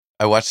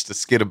I watched a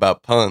skit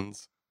about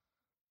puns.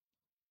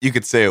 You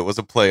could say it was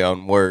a play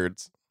on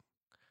words.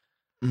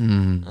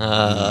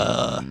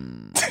 Yeah.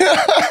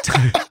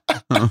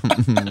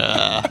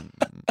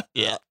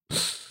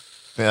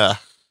 Yeah.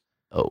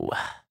 Oh.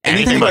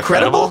 Anything but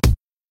credible?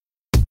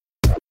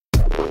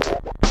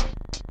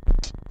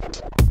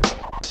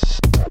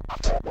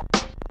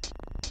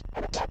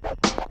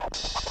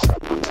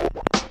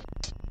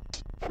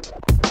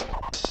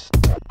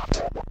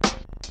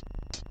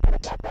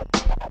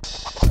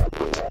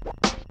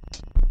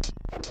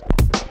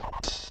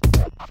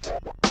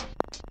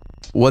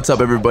 What's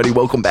up, everybody?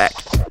 Welcome back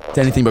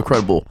to Anything But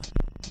Credible.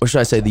 Or should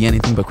I say the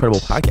Anything But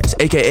Credible podcast,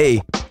 a.k.a.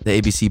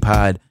 the ABC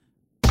Pod.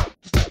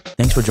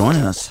 Thanks for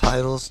joining us.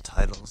 Titles.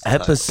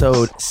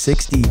 Episode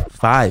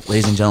 65,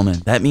 ladies and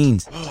gentlemen. That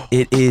means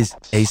it is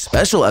a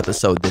special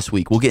episode this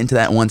week. We'll get into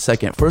that in 1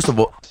 second. First of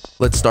all,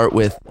 let's start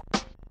with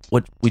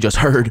what we just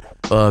heard.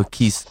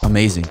 Keith's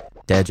amazing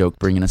dad joke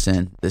bringing us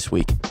in this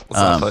week.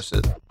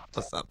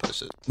 Let's not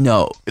push it.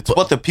 No. It's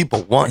what the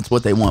people want. It's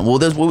what they want. Well,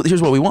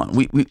 here's what we want.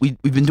 We've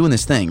been doing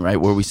this thing, right,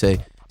 where we say,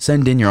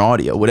 send in your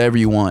audio, whatever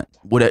you want,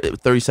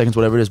 30 seconds,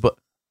 whatever it is. But,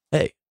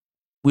 hey,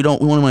 we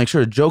want to make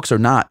sure jokes are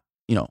not,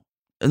 not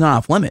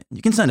off limit.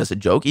 You can send us a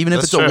joke, even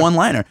if it's a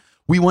one-liner.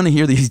 We want to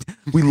hear these.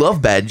 We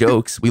love bad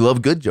jokes. We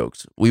love good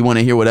jokes. We want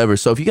to hear whatever.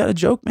 So if you got a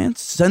joke, man,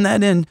 send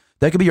that in.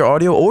 That could be your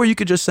audio, or you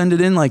could just send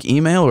it in like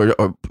email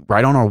or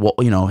write on our wall,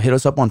 hit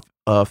us up on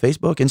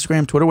Facebook,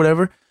 Instagram, Twitter,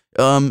 whatever.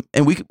 And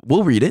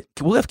we'll read it.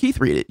 We'll have Keith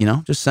read it,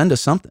 just send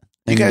us something.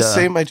 You guys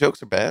say my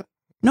jokes are bad?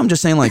 No, I'm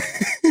just saying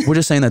we're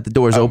just saying that the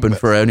door is open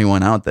for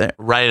anyone out there.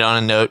 Write it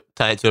on a note,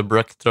 tie it to a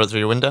brick, throw it through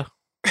your window.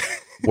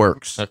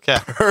 Works. Okay.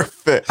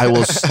 Perfect. I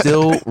will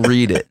still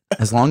read it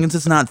as long as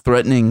it's not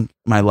threatening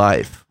my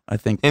life. I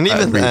think. And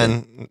even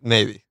then,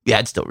 maybe. Yeah,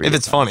 I'd still read it. If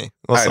it's funny,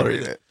 we'll still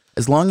read it.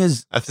 As long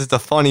as if it's a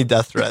funny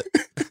death threat.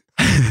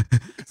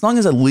 As long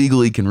as I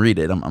legally can read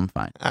it, I'm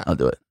fine. I'll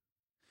do it.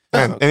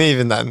 And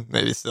even then,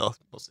 maybe still,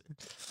 we'll see.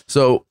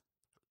 So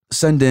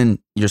send in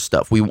your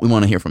stuff. We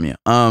want to hear from you.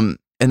 And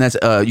that's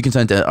you can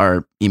send it to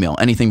our email,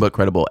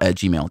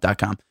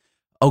 anythingbutcredible@gmail.com.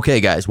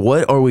 Okay, guys,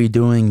 what are we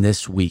doing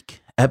this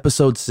week?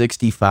 Episode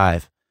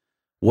 65.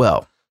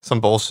 Well, some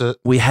bullshit.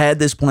 We had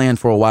this plan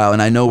for a while,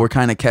 and I know we're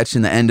kind of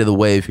catching the end of the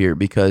wave here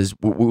because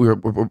we're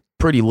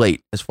pretty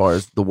late as far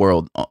as the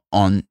world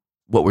on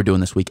what we're doing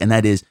this week, and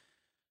that is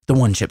the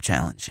One Chip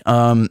Challenge.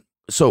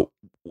 So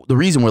the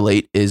reason we're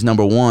late is,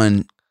 number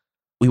one,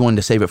 we wanted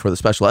to save it for the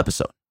special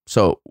episode.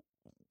 So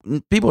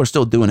people are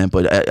still doing it,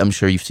 but I'm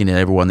sure you've seen it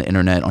everywhere on the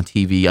internet, on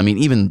TV. I mean,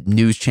 even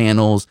news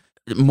channels,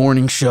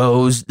 morning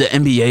shows, the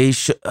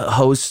NBA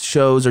host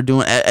shows are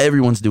doing,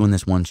 everyone's doing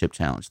this One Chip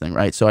Challenge thing,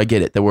 right? So I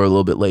get it that we're a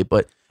little bit late,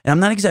 but and I'm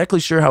not exactly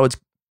sure how it's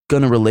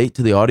going to relate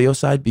to the audio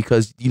side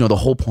because, the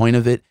whole point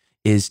of it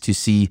is to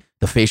see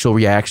the facial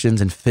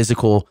reactions and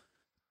physical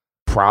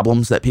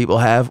problems that people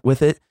have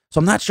with it. So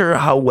I'm not sure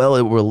how well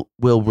it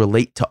will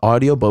relate to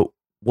audio, but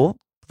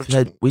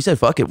we said,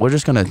 fuck it. We're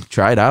just going to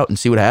try it out and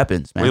see what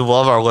happens, man. We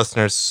love our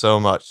listeners so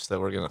much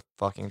that we're going to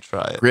fucking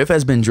try it. Griff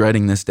has been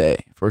dreading this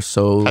day for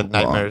so long.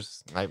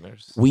 Nightmares.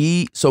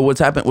 So what's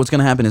going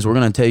to happen is we're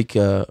going to take,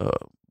 we're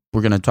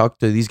going to talk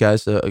to these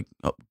guys.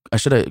 I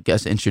should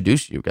have,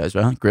 introduced you guys,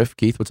 right? Griff,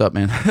 Keith, what's up,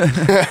 man?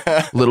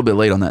 A little bit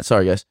late on that.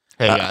 Sorry, guys.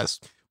 Hey, guys.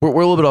 We're a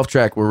little bit off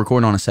track. We're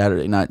recording on a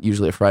Saturday, not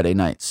usually a Friday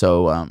night.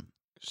 So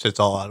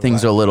shit's all out of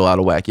things whack. are a little out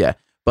of whack, yeah.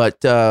 But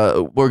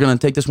we're going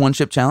to take this One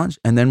Chip Challenge,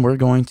 and then we're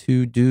going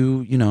to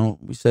do,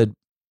 we said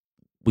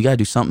we got to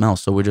do something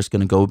else. So we're just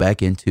going to go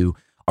back into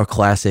our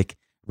classic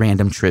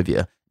random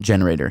trivia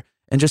generator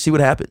and just see what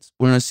happens.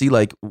 We're going to see,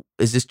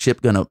 is this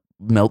chip going to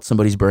melt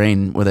somebody's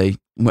brain where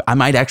I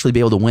might actually be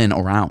able to win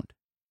a round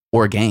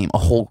or a game, a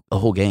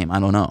whole game. I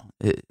don't know.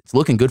 It's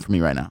looking good for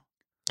me right now.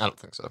 I don't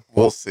think so.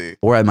 We'll see.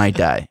 Or I might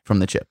die from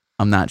the chip.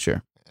 I'm not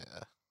sure.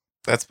 Yeah.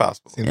 That's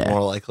possible. Seems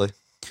more likely.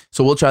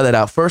 So we'll try that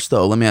out. First,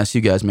 though, let me ask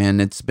you guys,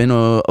 man. It's been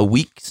a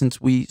week since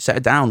we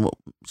sat down.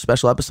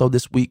 Special episode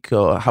this week.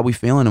 How we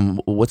feeling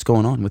and what's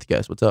going on with you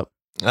guys? What's up?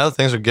 Oh,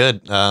 things are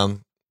good.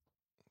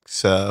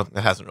 So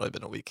it hasn't really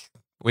been a week.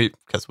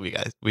 Because we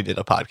did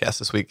a podcast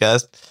this week,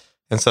 guys,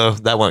 and so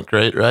that went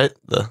great, right?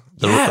 I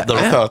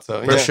thought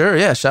so. For sure.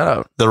 Yeah. Shout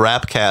out the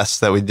rap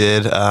cast that we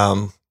did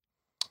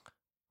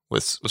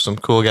with some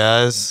cool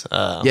guys.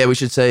 Yeah, we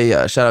should say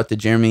shout out to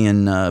Jeremy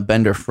and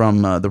Bender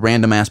from the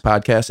Random Ass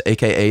Podcast,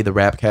 aka the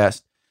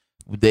Rapcast.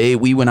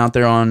 We went out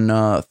there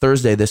on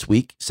Thursday this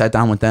week, sat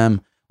down with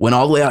them, went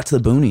all the way out to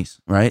the boonies,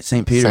 right?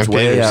 St. Peter's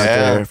way out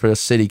there for the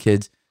city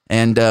kids,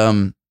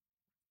 and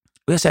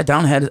we sat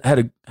down and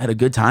had a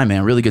good time,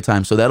 man, really good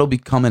time. So that'll be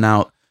coming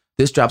out.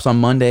 This drops on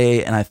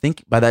Monday, and I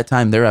think by that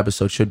time their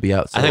episode should be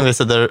out. So. I think they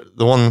said the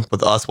one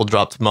with us will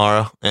drop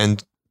tomorrow,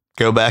 and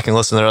go back and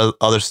listen to their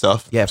other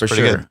stuff. Yeah, for sure.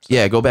 Good.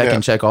 Yeah, go back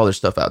and check all their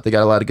stuff out. They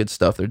got a lot of good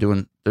stuff. They're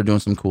doing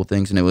some cool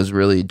things, and it was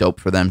really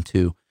dope for them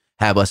to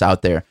have us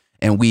out there.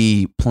 And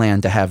we plan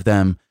to have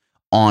them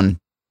on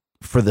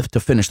to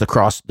finish the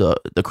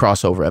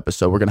crossover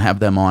episode. We're gonna have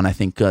them on, I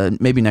think,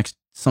 maybe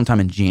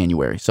sometime in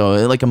January,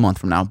 so like a month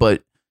from now.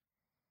 But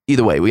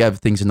either way, we have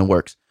things in the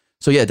works.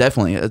 So yeah,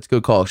 definitely, that's a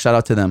good call. Shout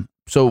out to them.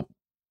 So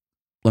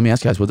let me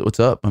ask you guys, what's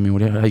up? I mean,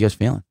 how you guys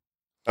feeling?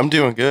 I'm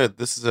doing good.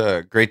 This is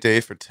a great day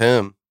for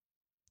Tim.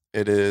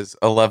 It is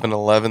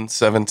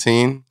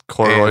 11/11/17.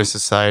 Corduroy And-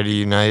 Society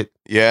Unite.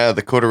 Yeah,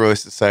 the Corduroy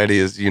Society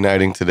is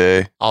uniting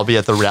today. I'll be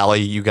at the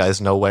rally. You guys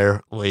know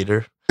where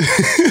later.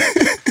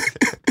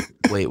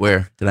 Wait,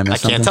 where did I miss I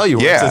something? can't tell you.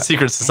 Yeah. It's a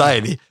secret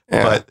society.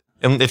 Yeah.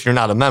 But if you're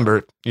not a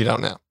member, you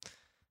don't know.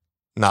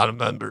 Not a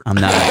member. I'm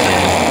not.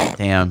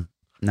 Damn.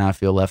 Now I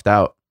feel left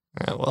out.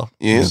 Yeah, well,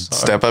 You sorry.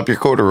 step up your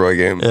corduroy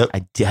game. Yep. I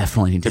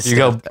definitely need to. If you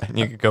go, step back.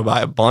 you could go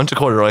buy a bunch of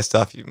corduroy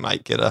stuff. You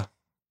might get a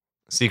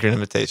secret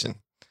invitation.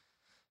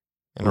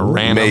 And a Ooh,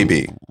 random.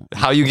 Maybe.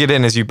 How you get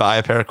in is you buy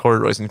a pair of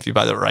corduroys, and if you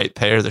buy the right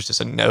pair, there's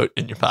just a note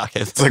in your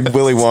pocket. It's like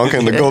Willy Wonka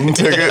and the golden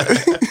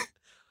ticket.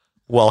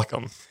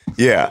 Welcome.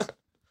 Yeah.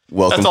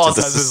 Welcome That's all to it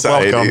the says is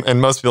society. welcome,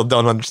 and most people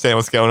don't understand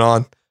what's going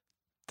on.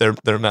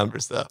 They're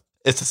members though.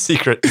 It's a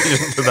secret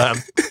even to them,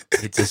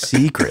 It's a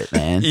secret,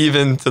 man.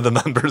 even to the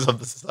members of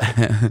the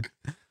society.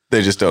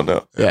 They just don't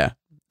know. Yeah.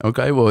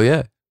 Okay. Well,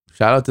 yeah.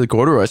 Shout out to the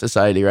Corduroy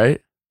Society,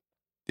 right?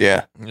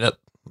 Yeah. Yep,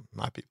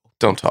 my people.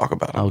 Don't talk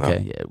about it. no.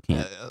 Okay. Yeah. We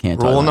can't. Yeah, Can't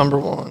talk Rule about number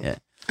it. one. Yeah.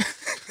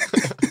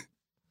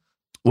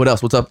 What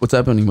else? What's up? What's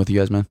happening with you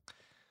guys, man?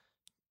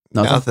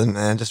 Nothing,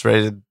 man. Just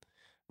ready to.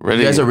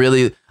 Ready? You guys are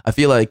really. I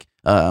feel like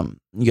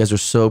you guys are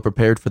so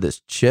prepared for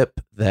this chip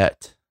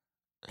that.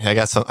 Yeah, I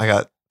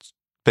got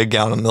big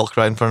gallon of milk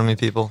right in front of me,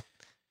 people.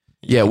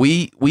 Yeah,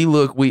 we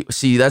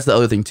see. That's the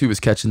other thing too, is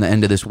catching the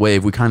end of this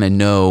wave. We kind of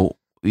know,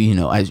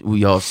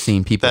 we all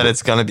seen people That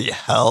it's gonna be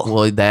hell.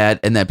 well,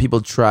 that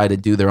people try to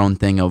do their own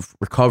thing of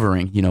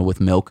recovering, with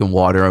milk and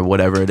water or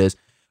whatever it is.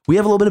 We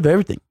have a little bit of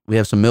everything. We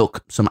have some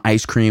milk, some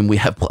ice cream. We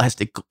have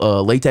plastic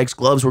latex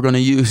gloves we're going to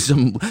use,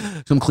 some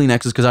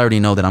Kleenexes, because I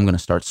already know that I'm going to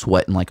start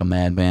sweating like a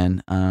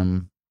madman.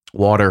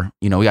 Water,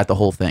 we got the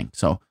whole thing.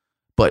 So,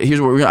 but here's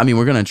what we're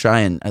going to try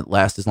and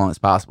last as long as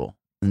possible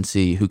and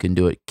see who can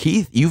do it.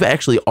 Keith, you've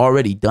actually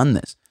already done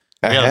this.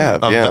 I Yeah,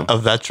 have. Yeah. a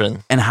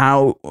veteran. And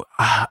how,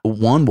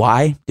 one,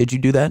 why did you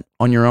do that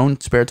on your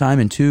own spare time?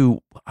 And two,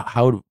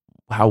 how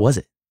was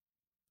it?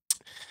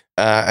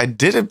 I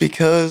did it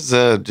because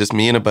just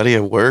me and a buddy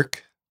at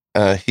work,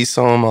 he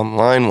saw him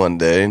online one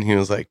day and he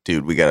was like,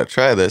 dude, we got to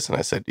try this. And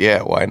I said,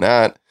 yeah, why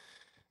not?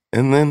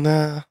 And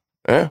then,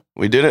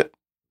 we did it.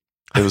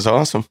 It was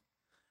awesome.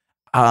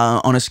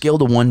 On a scale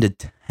to 1 to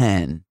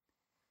 10,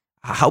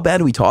 how bad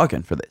are we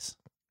talking for this?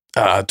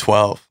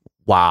 12.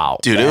 Wow.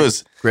 Dude, it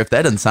was, Griff,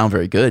 that doesn't sound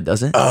very good,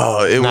 does it?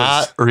 it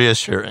Not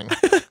reassuring.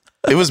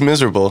 it was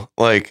miserable.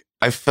 Like,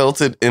 I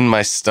felt it in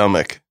my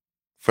stomach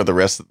for the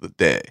rest of the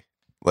day.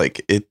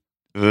 Like, it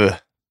was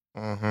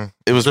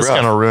This is rough.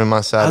 gonna ruin my I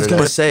was Saturday.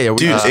 going to say, are we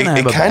Dude, just going to it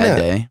have a kinda- bad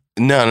day?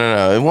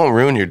 No. It won't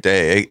ruin your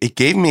day. It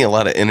gave me a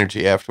lot of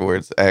energy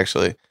afterwards,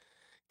 actually,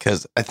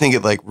 because I think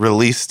it like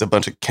released a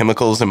bunch of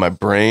chemicals in my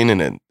brain,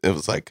 and it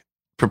was like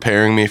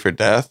preparing me for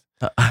death.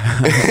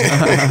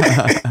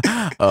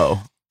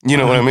 Oh, You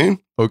know what I mean?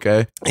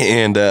 okay.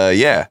 And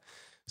yeah,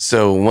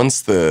 so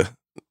once the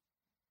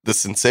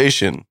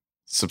sensation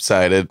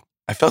subsided,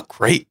 I felt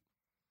great.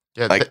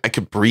 Yeah, Like I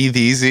could breathe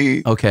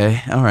easy.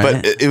 Okay. All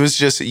right. But it was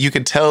just, you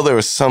could tell there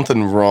was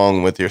something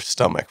wrong with your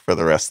stomach for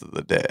the rest of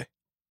the day.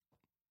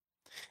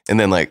 And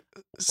then like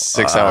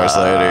 6 hours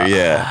later,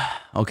 yeah.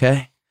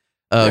 Okay.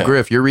 Yeah.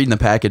 Griff, you're reading the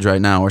package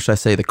right now, or should I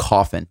say the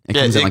coffin? It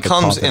comes in like a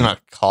coffin. in a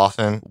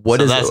coffin. What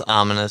so is that's it?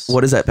 ominous.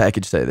 What does that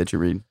package say that you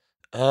read?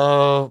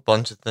 Oh,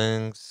 bunch of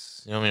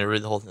things. You want me to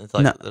read the whole thing? It's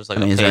like No, there's like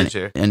I mean, a is there page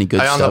here. any good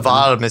on stuff? the in it?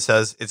 bottom it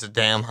says it's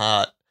damn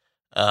hot.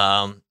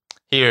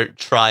 Here,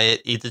 try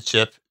it. Eat the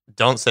chip.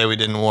 Don't say we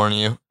didn't warn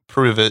you.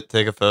 Prove it.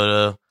 Take a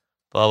photo.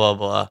 Blah blah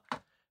blah.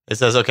 It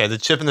says, okay, the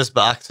chip in this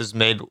box is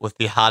made with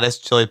the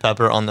hottest chili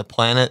pepper on the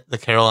planet, the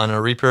Carolina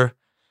Reaper,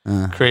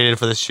 created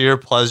for the sheer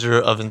pleasure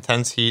of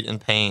intense heat and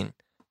pain.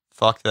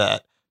 Fuck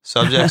that.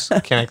 Subjects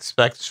can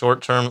expect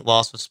short-term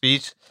loss of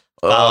speech,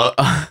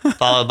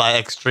 followed by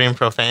extreme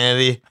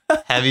profanity,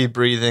 heavy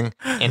breathing,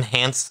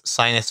 enhanced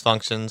sinus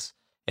functions,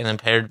 and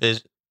impaired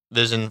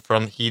vision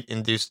from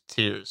heat-induced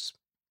tears.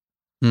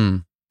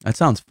 That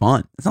sounds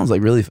fun. It sounds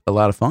like really a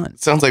lot of fun.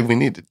 It sounds like we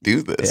need to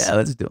do this. Yeah,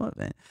 let's do it,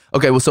 man.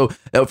 Okay, well, so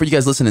for you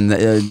guys listening,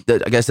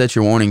 I guess that's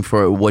your warning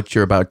for what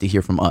you're about to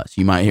hear from us.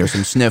 You might hear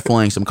some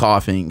sniffling, some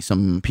coughing,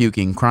 some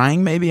puking,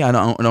 crying. Maybe I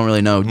don't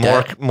really know.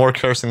 More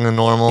cursing than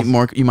normal.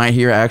 You might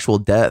hear actual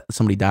death,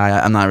 somebody die.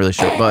 I'm not really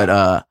sure,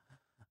 but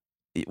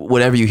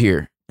whatever you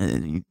hear,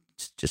 you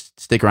just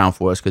stick around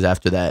for us, because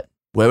after that,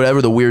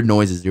 whatever the weird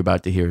noises you're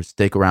about to hear,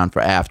 stick around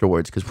for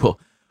afterwards, because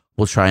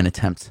we'll try and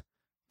attempt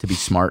to be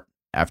smart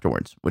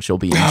afterwards, which will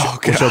be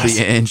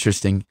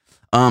interesting.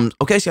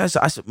 Okay, so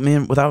guys,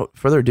 man, without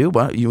further ado,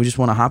 you just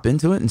want to hop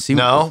into it and see?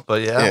 No,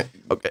 but yeah.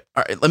 Okay.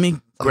 All right. Let me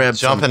grab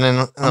jumping in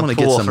I'm the gonna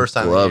get pool some first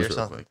time of the gloves year or real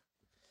something.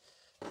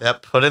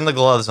 Yep, put in the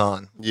gloves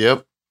on.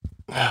 Yep.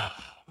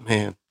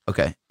 Man.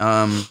 Okay.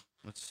 Let's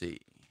see.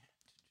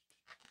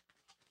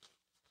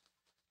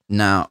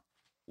 Now,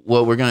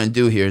 what we're gonna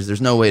do here is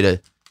there's no way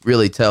to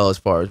really tell as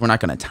far as we're not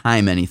going to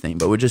time anything,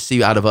 but we'll just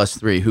see out of us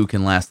three who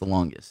can last the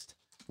longest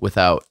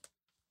without,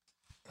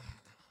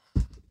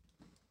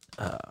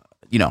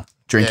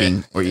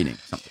 drinking or eating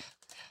something.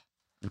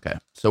 Okay,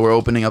 so we're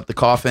opening up the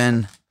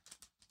coffin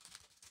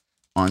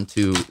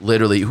onto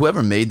literally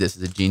whoever made this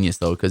is a genius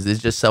though, because they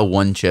just sell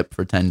one chip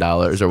for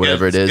 $10 or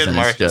whatever it is, and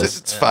it's just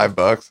It's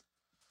 $5.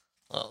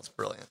 Well, it's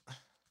brilliant.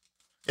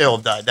 It'll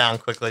die down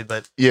quickly,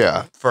 but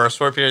Yeah. for a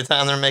short period of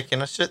time, they're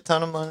making a shit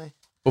ton of money.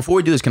 Before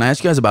we do this, can I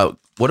ask you guys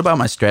what about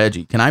my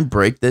strategy? Can I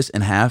break this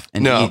in half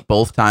and No. eat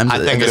both times I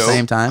at think the it's-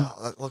 same time?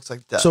 Oh, that looks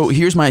like death. So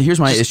here's my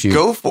issue.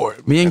 Go for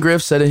it. Me and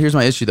Griff said it. Here's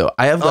my issue though.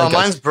 I have like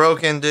mine's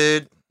broken,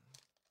 dude.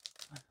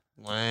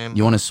 Lame.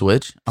 you want to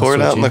switch? I'll Pour it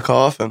switch out in you. the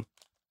coffin.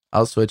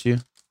 I'll switch you.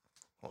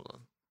 Hold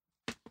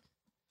on.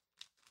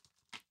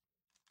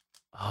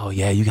 Oh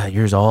yeah, you got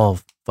yours all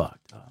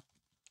fucked up.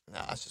 Nah,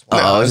 it's just Oh,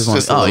 one. I No, just it's want-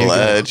 just a oh, little you're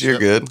good. edge. You're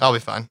good. I'll be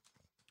fine.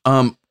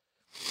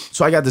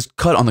 So I got this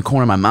cut on the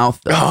corner of my mouth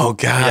though. Oh,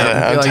 God. Yeah, I feel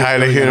I'm like tired it's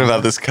of really hearing gonna-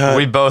 about this cut.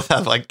 We both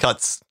have like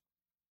cuts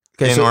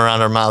Okay, in so or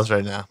around our mouths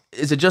right now.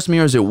 is it just me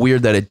or is it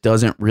weird that it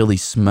doesn't really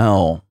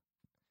smell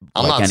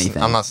I'm like not.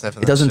 anything? I'm not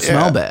sniffing. It doesn't that shit.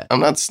 smell Yeah. bad. I'm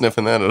not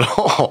sniffing that at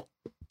all.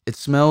 It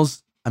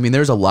smells. I mean,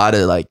 there's a lot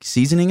of like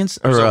seasoning and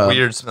There's or a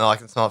weird smell. I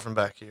can smell it from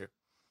back here.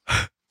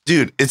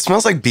 Dude, it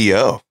smells like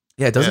BO.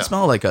 yeah, it doesn't Yeah.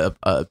 smell like a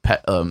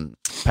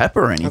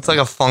pepper or anything. It's like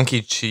a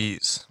funky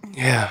cheese.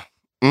 Yeah.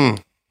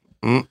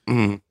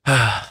 Okay.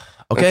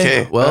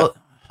 okay. Well,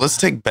 Let's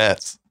take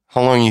bets.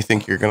 How long you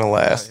think you're going to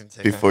last even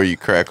take before you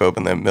crack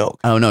open that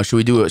milk? I don't know. Should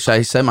we do it? Should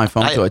I set my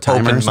phone I to a timer?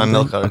 or opened my something?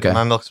 milk already. Okay.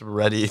 My milk's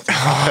ready. to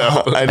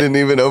I go. didn't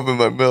even open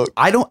my milk.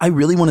 I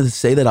really wanted to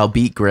say that I'll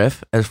beat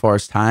Griff as far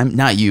as time.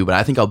 Not you, but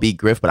I think I'll beat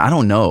Griff. But I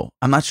don't know.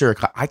 I'm not sure.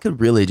 I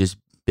could really just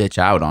bitch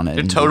out on it. You're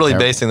and be totally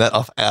terrible. basing that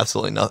off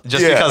absolutely nothing.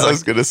 Just Yeah, because I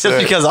was gonna say.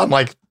 Just because I'm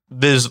like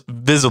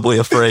visibly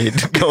afraid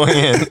going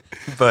in.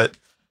 But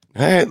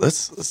All right,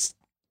 let's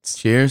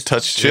Cheers.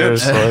 touch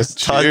cheers. chips. Let's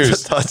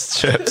cheers. Touch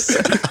chips.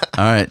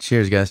 All right.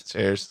 Cheers, guys.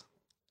 Cheers.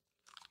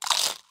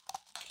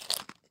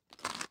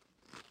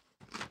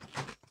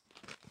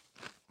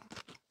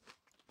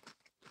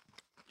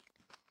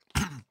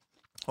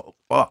 Oh,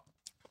 fuck.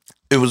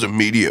 It was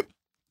immediate.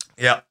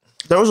 Yeah.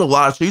 There was a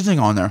lot of seasoning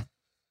on there.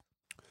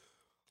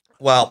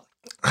 Well,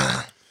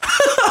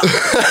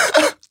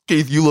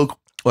 Keith, you look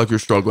like you're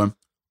struggling.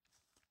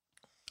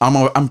 I'm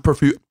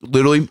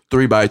literally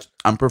 3 bites.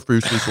 I'm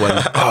profusely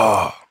sweating.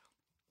 Oh.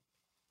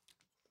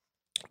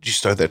 Did you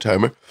start that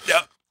timer?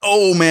 Yeah.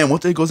 Oh man,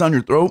 once it goes down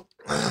your throat.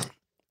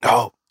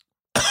 Oh.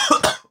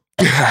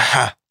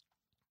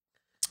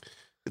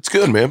 It's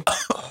good, man.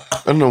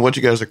 I don't know what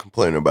you guys are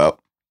complaining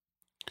about.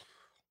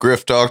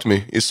 Griff, talk to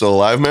me. You still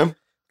alive, man?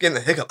 getting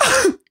the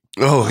hiccups.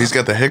 Oh, he's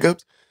got the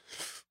hiccups?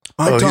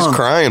 My He's tongue,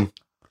 crying.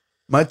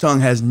 my tongue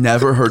has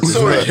never hurt this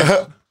Sorry.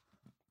 much.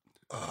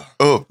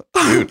 Oh,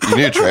 dude, you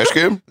need a trash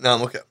can? No,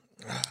 I'm okay.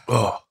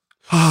 Oh.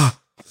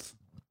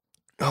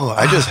 Oh,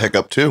 I just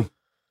hiccup too.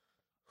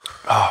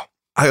 Oh,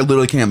 I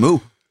literally can't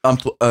move.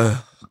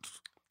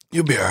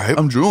 you'll be all right.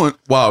 I'm drooling.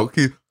 Wow.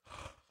 Keith.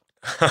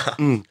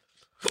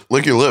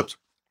 Lick your lips.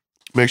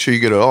 Make sure you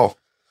get it all.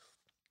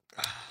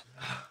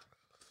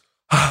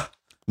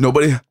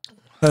 Nobody.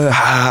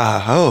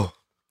 Oh.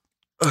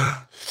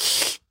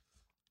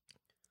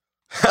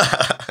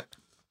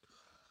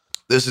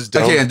 This is I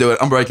dumb. can't do it.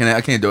 I'm breaking it.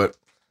 I can't do it.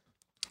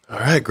 All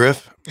right,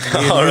 Griff.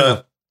 All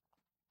right.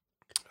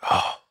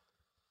 Oh,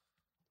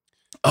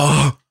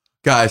 Oh,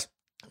 guys,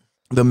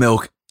 the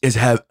milk is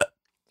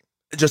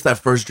just that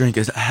first drink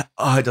is.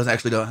 Oh, it doesn't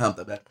actually don't help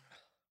that bad.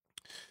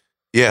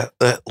 yeah,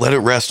 let it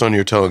rest on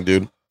your tongue,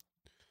 dude.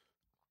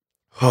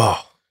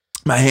 Oh,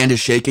 My hand is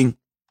shaking.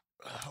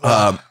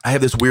 I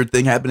have this weird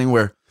thing happening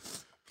where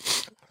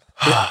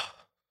I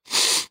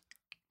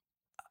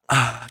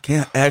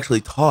can't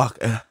actually talk.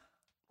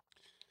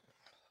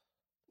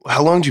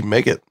 how long did you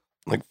make it?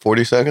 Like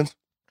 40 seconds?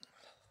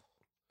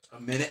 A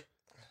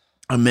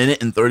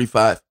minute and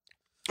 35.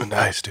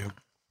 Nice, dude.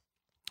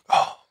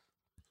 Oh.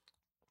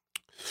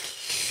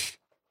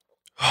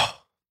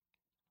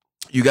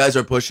 You guys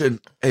are pushing.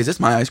 Hey, is this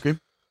my ice cream?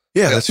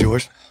 Yeah, that's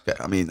yours. Okay,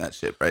 I'm eating that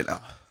shit right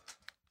now.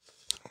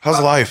 How's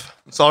life?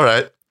 It's all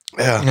right.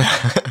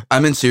 Yeah.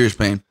 I'm in serious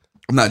pain.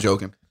 I'm not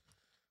joking.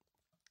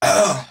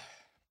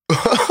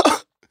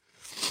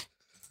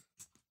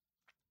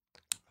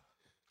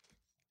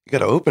 You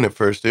gotta open it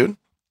first, dude.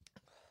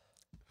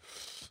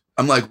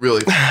 I'm like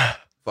really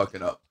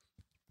fucking up.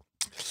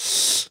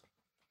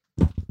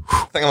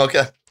 I think I'm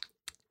okay.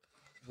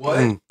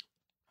 What?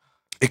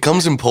 It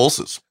comes in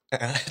pulses.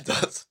 It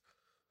does.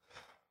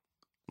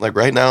 Like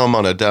right now, I'm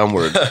on a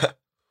downward,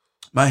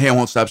 My hand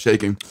won't stop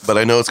shaking. but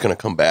I know it's gonna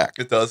come back.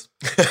 It does.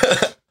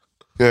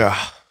 Yeah.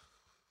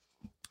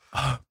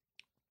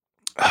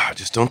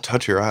 Just don't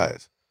touch your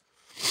eyes.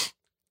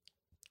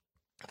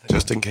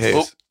 Just in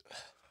case.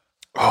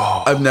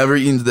 Oh, I've never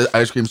eaten the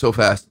ice cream so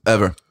fast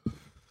ever.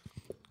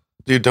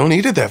 dude, don't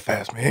eat it that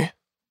fast, man.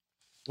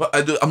 What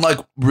I do? I'm like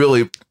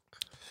really.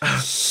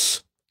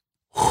 What's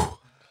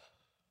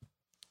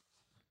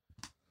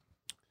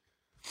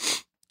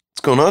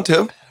going on,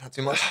 Tim? Not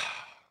too much.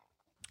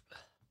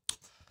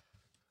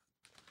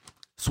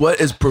 Sweat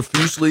is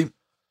profusely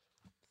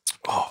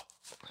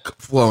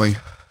flowing.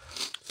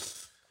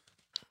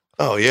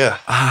 Oh yeah.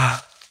 I'm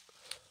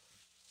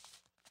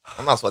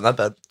not sweating that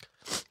bad.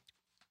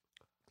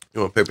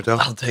 You want a paper towel?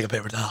 I'll take a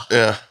paper towel.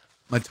 Yeah.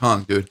 My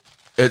tongue, dude.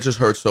 It just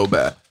hurts so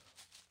bad.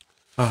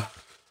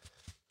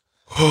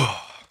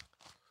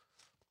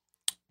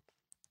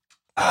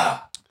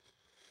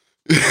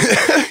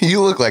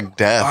 You look like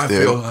death, I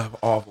dude. feel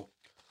awful.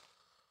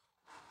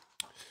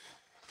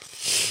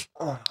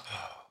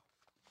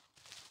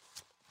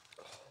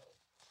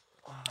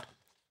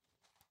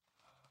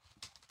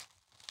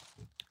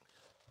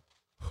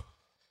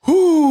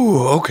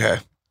 Whew, okay.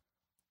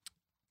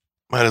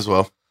 Might as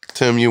well.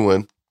 Tim, you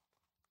win.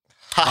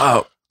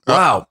 Oh,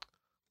 wow.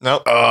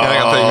 Nope. I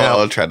gotta take me I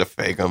out. tried to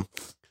fake him.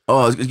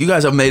 Oh, you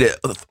guys have made it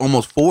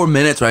almost 4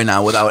 minutes right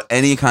now without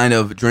any kind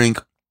of drink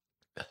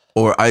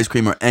or ice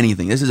cream or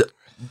anything.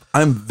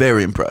 I'm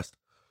very impressed.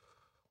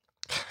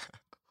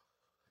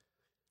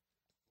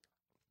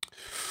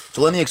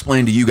 So let me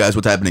explain to you guys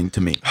what's happening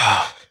to me,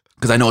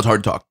 because I know it's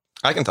hard to talk.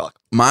 I can talk.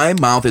 My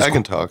mouth is. I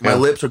can talk. My yeah.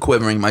 lips are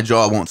quivering. My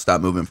jaw won't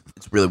stop moving.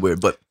 It's really weird,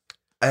 but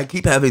I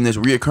keep having this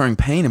reoccurring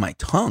pain in my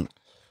tongue.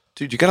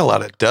 Dude, you got a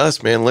lot of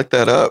dust, man. Lick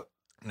that up.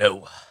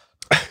 No.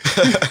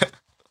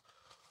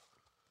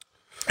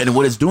 And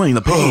what it's doing,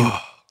 the pain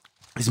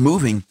is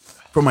moving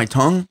from my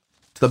tongue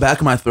to the back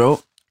of my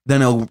throat.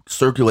 Then it'll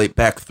circulate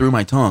back through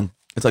my tongue.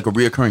 It's like a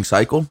reoccurring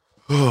cycle.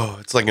 Oh,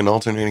 it's like an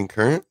alternating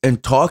current.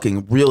 And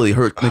talking really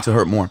makes it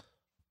hurt more.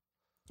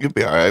 You'll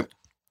be all right.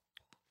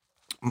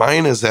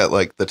 Mine is at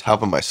like the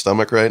top of my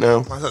stomach right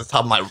now. Mine's at the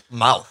top of my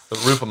mouth. The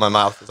roof of my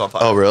mouth is on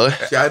fire. Oh, really?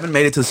 See, I haven't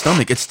made it to the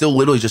stomach. It's still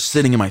literally just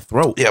sitting in my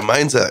throat. Yeah,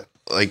 mine's at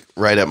like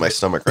right at my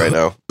stomach right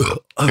now.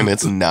 And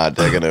it's not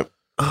digging it.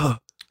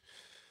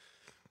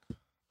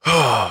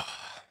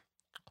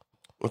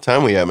 What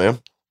time we at, man?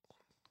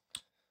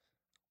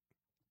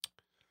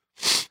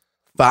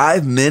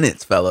 5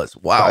 minutes, fellas.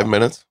 Wow. 5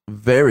 minutes?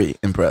 Very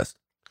impressed.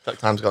 That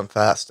time's gone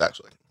fast,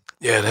 actually.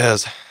 Yeah, it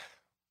has.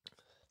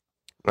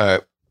 All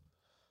right.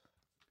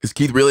 Is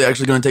Keith really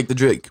actually going to take the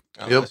drink?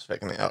 Oh, Yep. It's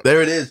faking me out.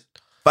 There it is.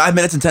 5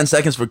 minutes and 10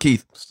 seconds for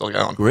Keith. Still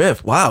going.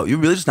 Griff, wow. You're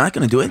really just not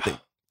going to do anything.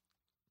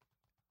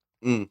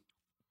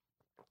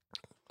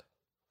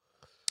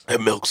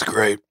 That milk's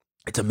great.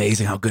 It's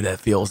amazing how good that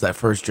feels, that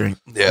first drink.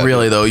 Yeah.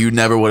 Really, though, you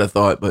never would have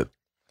thought, but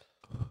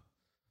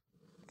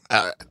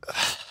All right.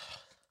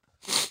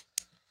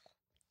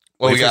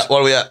 What we got?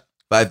 What are we at?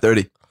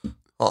 5:30.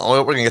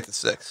 Well, we're gonna get to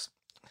 6.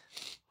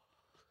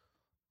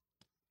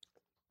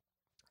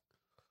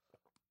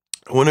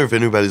 I wonder if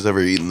anybody's ever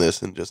eaten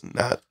this and just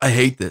not. I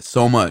hate this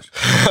so much.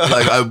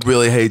 Like, I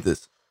really hate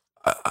this.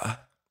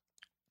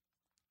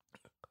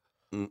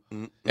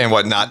 And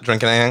what? Not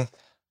drinking anything?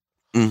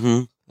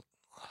 Mm-hmm.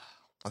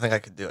 I think I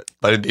could do it,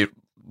 but it'd be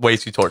way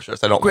too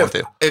torturous. I don't Griff,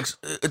 want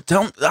to.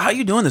 tell me, how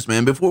you doing this,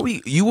 man? Before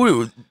you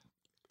were,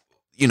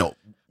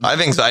 I have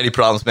anxiety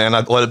problems, man. I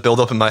let it build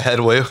up in my head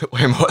way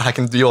more. I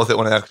can deal with it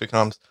when it actually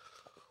comes.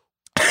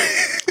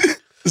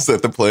 Is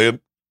that the plan?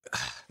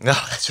 No,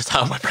 that's just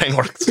how my brain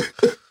works.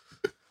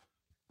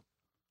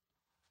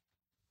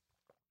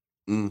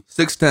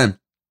 6:10.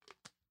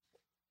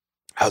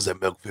 How's that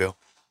milk feel?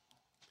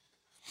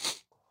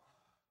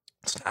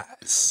 It's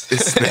nice.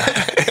 It's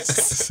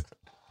nice.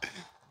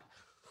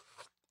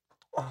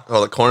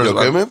 Oh, the corners You of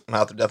okay, my man?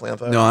 mouth are definitely on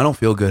fire. No, I don't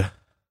feel good.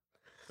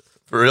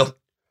 For real?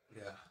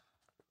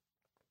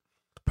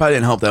 Probably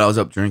didn't help that I was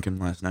up drinking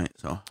last night.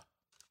 So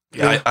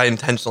Yeah, I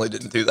intentionally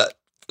didn't do that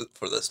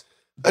for this.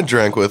 I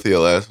drank with you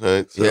last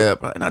night. So. yeah,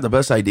 probably not the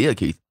best idea,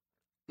 Keith.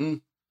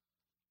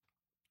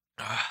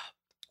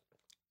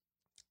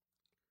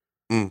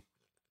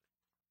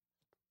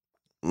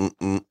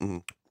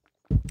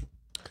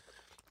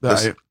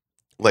 This- I-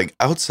 Like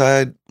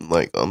outside,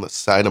 like on the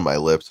side of my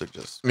lips are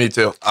just. Me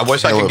too. I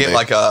wish I Killing could get me.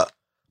 like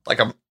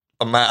a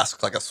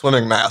mask, like a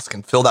swimming mask,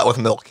 and fill that with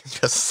milk and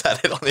just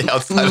set it on the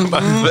outside of my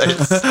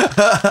face.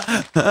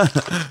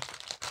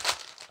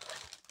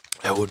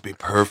 That would be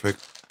perfect.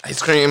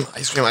 Ice cream,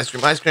 ice cream, ice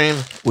cream, ice cream.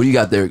 What do you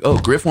got there? Oh,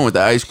 Griff went with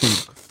the ice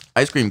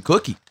cream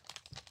cookie.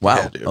 Wow.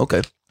 Yeah, dude.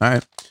 Okay. All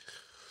right.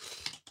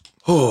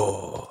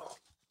 Oh,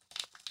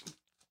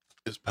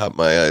 just pop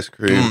my ice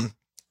cream.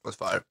 That's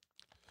fire.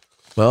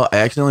 Well, I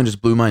accidentally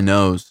just blew my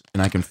nose,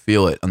 and I can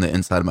feel it on the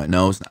inside of my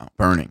nose now,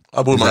 burning.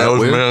 I blew Is my that nose a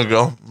weird? minute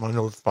ago. My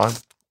nose is fine.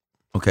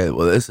 Okay.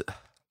 Well, this.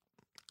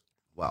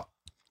 Wow.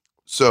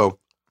 So,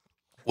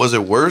 was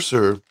it worse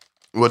or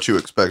what you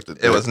expected?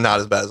 It was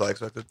not as bad as I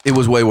expected. It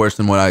was way worse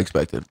than what I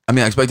expected. I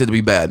mean, I expected it to be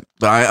bad,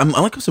 but I'm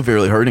like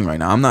severely hurting right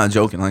now. I'm not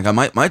joking.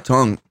 Like my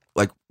tongue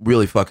like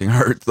really fucking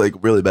hurts, like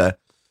really bad.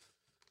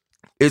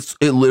 It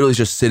literally is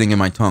just sitting in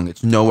my tongue.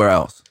 It's nowhere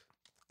else.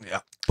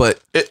 Yeah.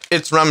 But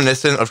It's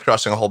reminiscent of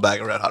crushing a whole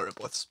bag of Red Hot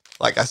Riplets.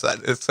 Like I said,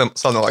 it's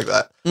something like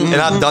that. And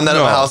I've done that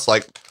at my house,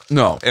 like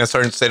no, in a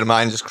certain state of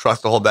mind, just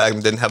crushed the whole bag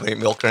and didn't have any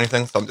milk or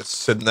anything. So I'm just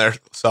sitting there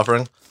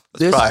suffering.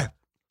 Let's try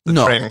the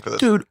no, training for this.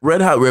 dude.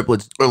 Red Hot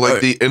Riplets. Or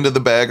like the end of the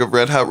bag of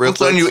Red Hot I'm letting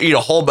Riplets. you eat a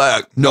whole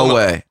bag. No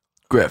way.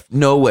 Griff,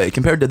 no way.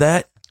 Compared to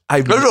that,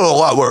 This is a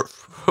lot worse.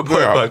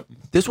 But,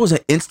 this was an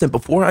instant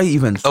before I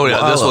even oh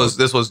yeah, swallowed.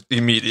 this was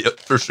immediate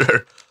for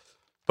sure.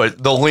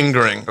 But the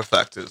lingering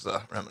effect is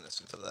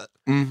reminiscent of that.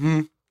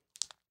 Mm-hmm.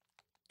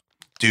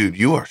 Dude,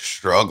 you are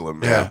struggling,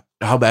 man. Yeah.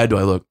 How bad do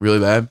I look? Really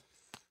bad?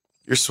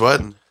 You're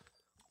sweating.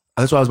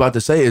 That's what I was about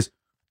to say is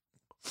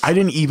I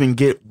didn't even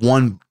get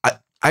one.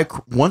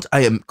 Once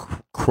I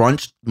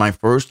crunched my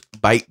first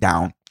bite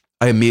down,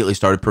 I immediately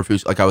started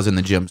profuse, like I was in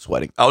the gym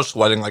sweating. I was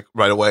sweating like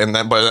right away,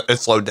 but it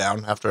slowed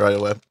down after right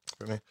away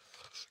for me.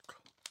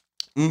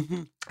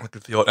 Mm-hmm. I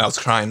could feel it. I was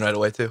crying right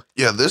away too.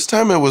 Yeah, this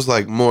time it was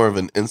like more of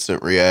an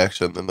instant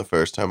reaction than the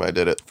first time I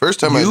did it. First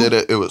time I did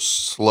it, it was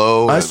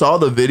slow. I saw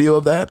the video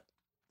of that.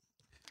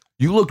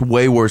 You looked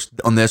way worse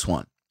on this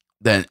one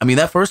than, I mean,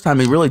 that first time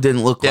it really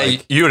didn't look Yeah,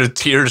 like. you had a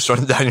tear just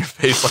running down your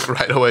face like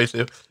right away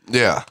too.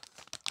 Yeah.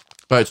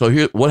 All right, so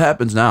here, what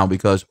happens now?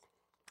 Because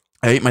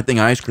I ate my thing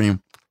of ice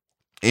cream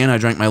and I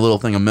drank my little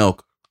thing of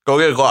milk. Go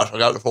get a glass. I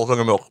got the full thing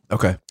of milk.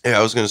 Okay. Yeah,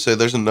 I was going to say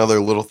there's another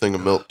little thing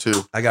of milk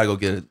too. I gotta go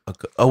get it.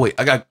 Oh, wait,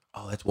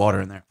 oh, that's water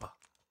in there. Fuck.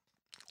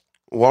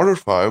 Water's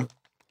fine.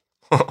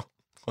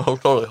 I'll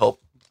totally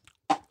help.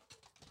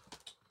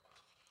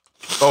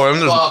 Oh, I'm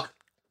just.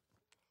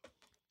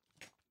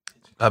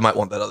 I might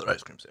want that other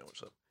ice cream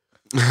sandwich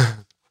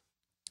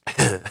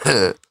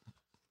though.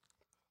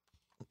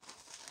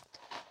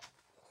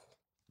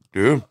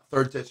 Dude.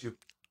 Third tissue.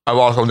 I've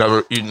also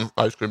never eaten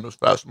ice cream this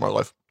fast in my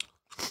life.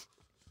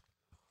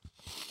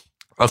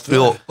 I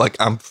feel like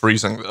I'm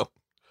freezing though.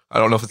 I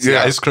don't know if it's the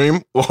ice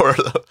cream or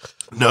the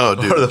No,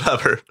 dude. or the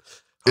pepper.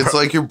 It's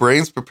like your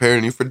brain's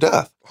preparing you for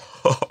death.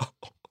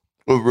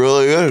 It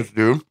really is,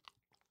 dude.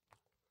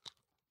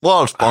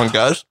 Well, it's fun,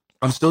 guys.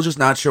 I'm still just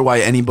not sure why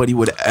anybody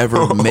would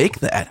ever make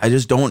that. I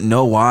just don't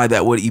know why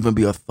that would even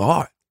be a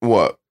thought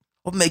What?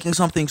 of making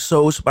something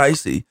so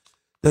spicy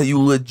that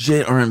you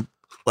legit are in,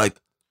 like,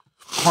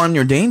 harm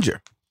your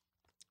danger.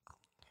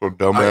 For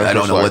dumbasses I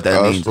don't know like what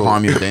that us, means. well,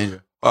 Harm your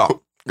danger.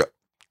 Oh, yeah.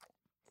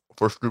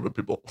 For stupid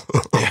people.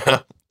 Yeah.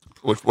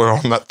 Which were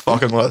on that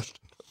fucking list.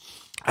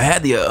 I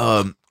had the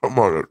I'm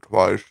on it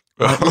twice.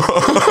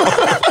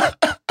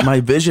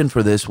 my vision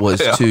for this was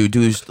Yeah. to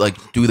do the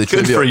Good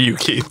trivia. for you,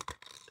 Keith.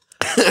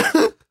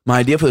 My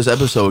idea for this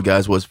episode,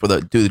 guys, was for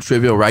do the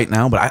trivia right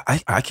now, but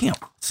I can't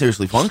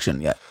seriously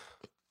function yet.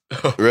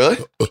 Really?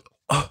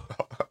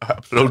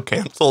 Episode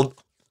canceled.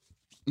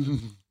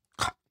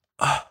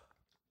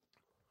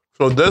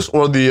 So this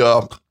or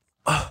the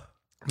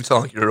you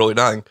sound like you're really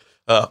dying.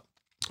 Oh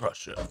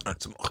shit.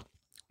 That's some milk.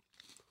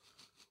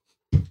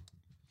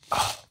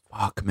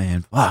 Fuck,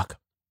 man. Fuck.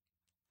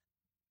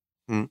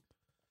 Hmm.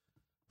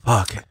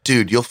 Fuck.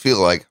 Dude, you'll feel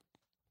like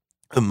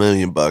 $1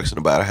 million in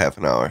about a half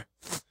an hour.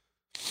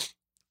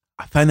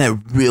 I find that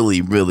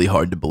really, really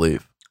hard to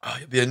believe. Oh,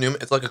 you'll be a new.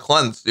 It's like a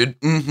cleanse, dude.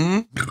 Mm-hmm.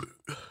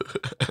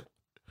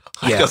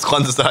 I guess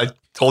cleanses that I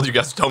told you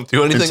guys don't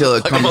do anything Until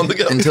it like a month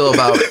comes, ago. until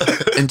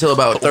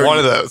about 30, one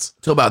of those.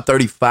 until about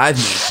 35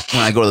 minutes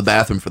when I go to the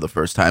bathroom for the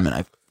first time and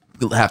I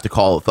have to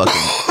call a fucking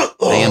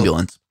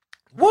ambulance.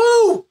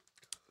 Woo!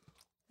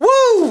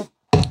 Woo!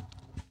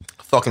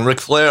 Fucking Ric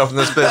Flair up in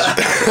this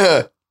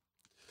bitch.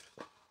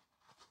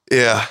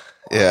 Yeah.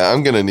 Yeah,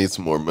 I'm going to need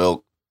some more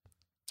milk.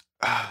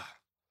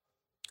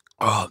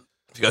 Oh,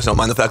 if you guys don't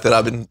mind the fact that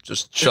I've been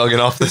just chugging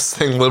off this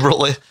thing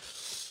liberally.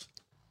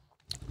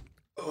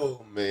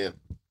 Oh, man.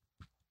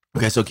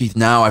 Okay, so Keith,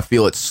 now I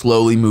feel it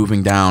slowly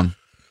moving down.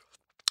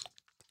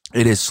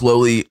 It is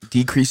slowly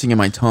decreasing in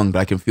my tongue, but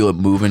I can feel it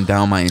moving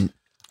down my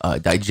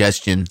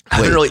digestion. I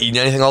haven't Wait, really eaten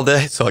anything all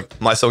day, so like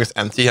my stomach's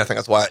empty. I think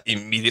that's why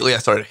immediately I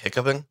started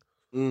hiccuping.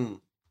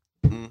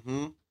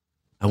 Mm-hmm.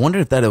 I wonder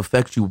if that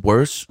affects you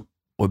worse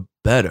or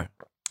better.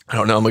 I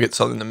don't know. I'm gonna get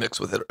something to mix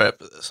with it right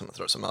after this. I'm gonna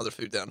throw some other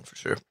food down for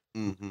sure.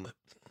 Mm-hmm.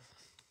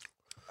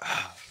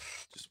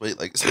 Just wait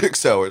like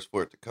 6 hours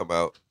for it to come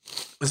out.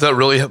 Is that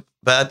really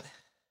bad?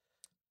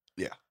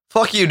 Yeah.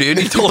 Fuck you, dude.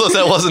 You told us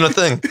that wasn't a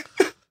thing.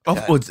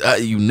 Oh, it's,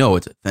 you know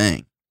it's a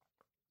thing.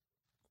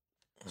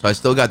 So I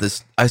still got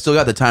this. I still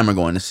got the timer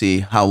going to see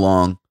how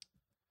long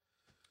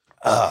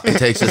it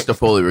takes us to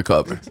fully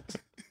recover,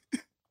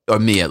 or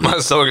me at My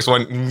least. stomach just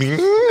went.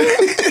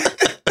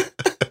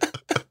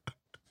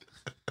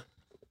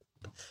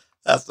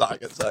 That's not a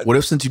good sign. What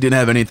if since you didn't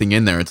have anything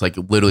in there, it's like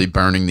literally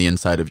burning the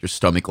inside of your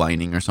stomach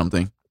lining or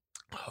something?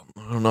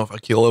 I don't know if I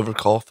keel over,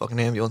 call a fucking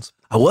ambulance.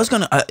 I was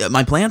gonna.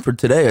 My plan for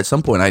today, at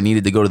some point, I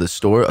needed to go to the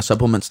store, a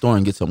supplement store,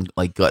 and get some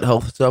like gut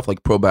health stuff,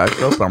 like probiotic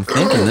stuff. But I'm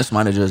thinking this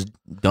might have just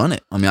done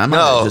it. I mean, I might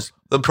have No, just.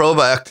 the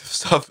probiotic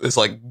stuff is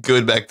like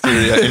good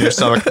bacteria in your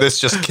stomach. This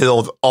just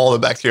killed all the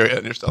bacteria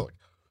in your stomach.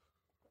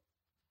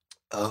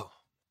 Oh.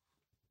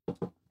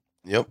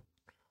 Yep.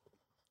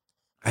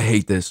 I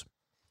hate this.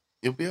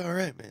 You'll be all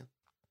right, man.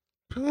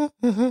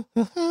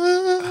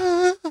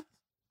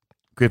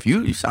 Griff,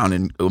 you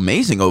sounding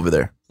amazing over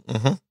there.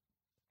 Mm-hmm.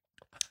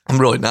 I'm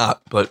really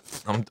not, but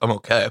I'm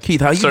okay. Keith,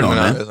 how you Certainly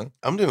doing, not man? amazing.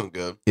 I'm doing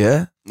good.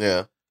 Yeah,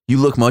 Yeah. you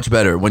look much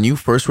better. When you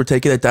first were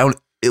taking it down,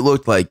 it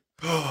looked like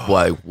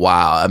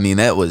wow. I mean,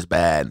 that was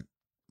bad.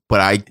 But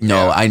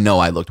I know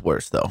I looked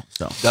worse though.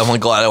 So Definitely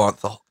glad I want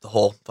the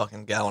whole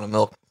fucking gallon of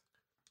milk.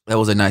 that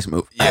was a nice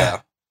move.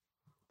 Yeah.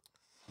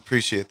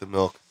 Appreciate the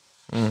milk.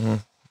 Mm-hmm.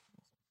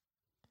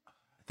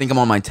 I think I'm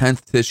on my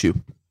 10th tissue.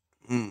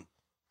 Mm.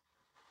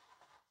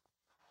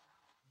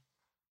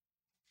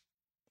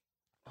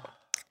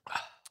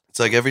 It's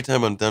like every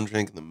time I'm done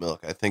drinking the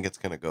milk, I think it's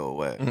gonna go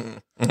away,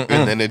 and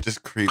then it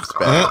just creeps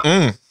back.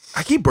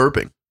 I keep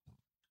burping.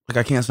 Like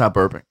I can't stop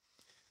burping.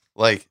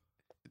 Like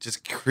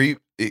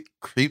it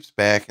creeps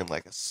back in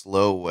like a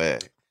slow way.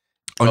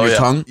 On Oh, your yeah.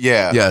 tongue?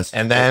 Yeah, Yes.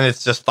 And then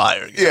it's just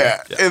fire. Again.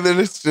 yeah, and then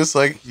it's just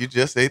like you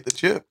just ate the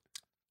chip.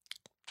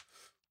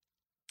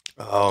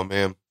 Oh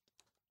man,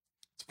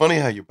 it's funny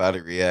how your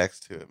body reacts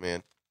to it,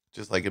 man.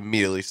 Just like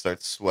immediately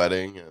starts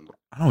sweating and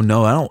I don't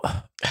know.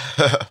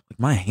 Like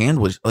my hand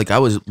was like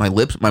my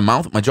lips, my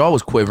mouth, my jaw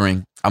was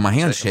quivering, my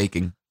hand's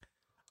shaking.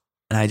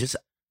 And I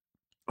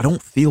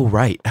don't feel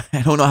right.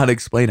 I don't know how to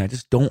explain it. I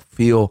just don't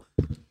feel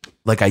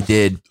like I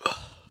did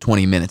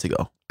 20 minutes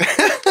ago.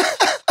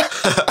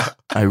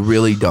 I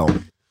really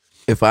don't.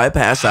 If I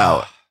pass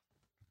out.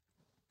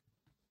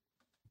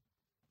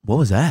 What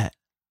was that?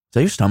 Is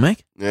that your stomach?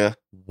 yeah.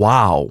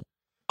 Wow.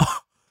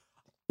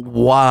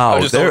 Wow.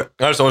 I just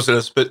almost did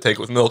a spit take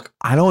with milk.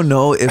 I don't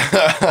know if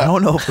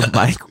the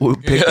mic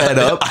would pick that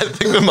up. I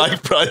think the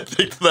mic probably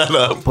picked that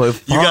up. But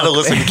You got to fuck.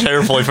 listen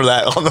carefully for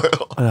that.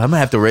 I'm gonna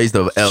have to raise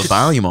the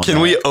volume on Can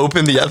that. we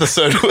open the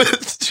episode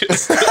with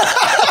just?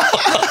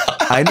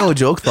 I know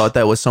Joke thought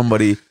that was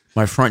somebody,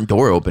 my front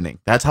door opening.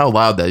 That's how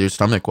loud that your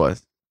stomach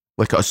was.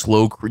 Like a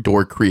slow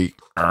door creak.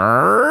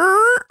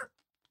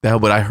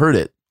 But I heard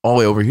it all the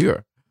way over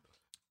here.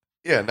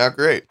 Yeah, not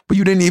great. But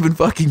you didn't even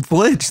fucking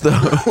flinch though.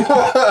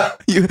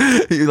 you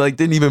like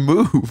didn't even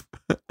move.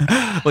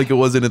 Like it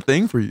wasn't a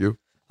thing for you.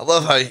 I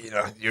love how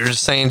you're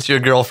just saying to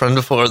your girlfriend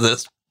before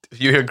this, if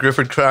you hear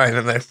Griffin crying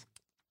and they,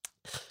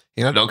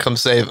 don't come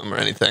save him or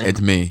anything.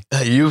 It's me.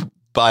 You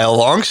by a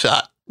long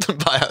shot.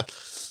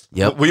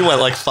 Yep. We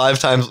went like 5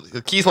 times.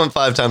 Keith went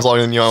 5 times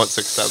longer than you. I went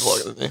 6 times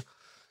longer than you.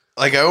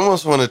 Like I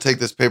almost want to take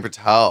this paper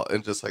towel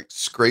and just like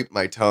scrape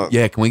my tongue.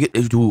 Yeah, can we get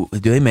do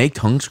they make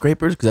tongue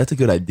scrapers? Because that's a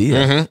good idea.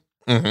 Mm-hmm.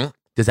 Mm-hmm.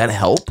 Does that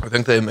help? I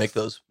think they make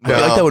those. I feel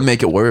like that would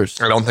make it worse.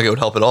 I don't think it would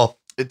help at all.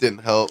 It didn't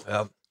help.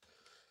 Yeah.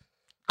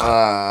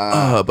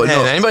 But Hey,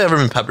 no, anybody ever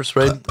been pepper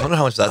sprayed? I wonder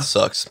how much that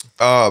sucks.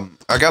 I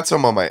got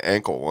some on my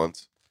ankle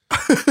once.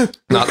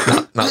 Not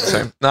the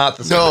same. Not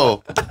the same.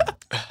 No,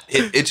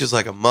 it itches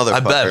like a motherfucker. I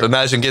bet.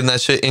 Imagine getting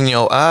that shit in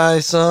your eye,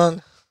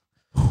 son.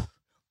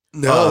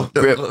 No,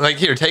 Grip. Like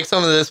here, take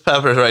some of this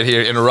pepper right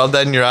here and rub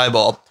that in your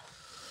eyeball.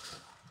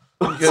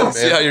 I'm good,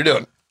 See how man. you're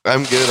doing.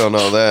 I'm good on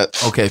all that.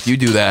 okay, if you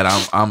do that,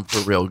 I'm for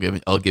real.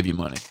 I'll give you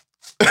money.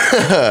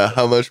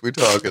 How much we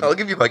talking? I'll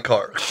give you my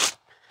car.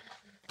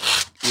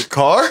 Your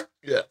car?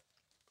 Yeah.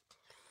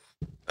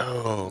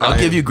 Oh, I'll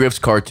give you Griff's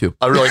card too.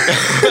 I really,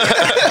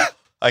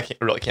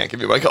 really can't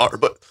give you my car,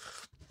 but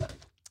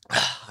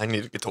I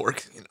need to get to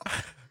work.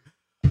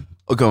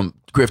 Okay,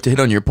 Griff, to hit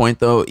on your point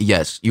though,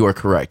 yes, you are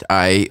correct.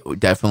 I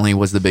definitely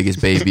was the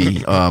biggest baby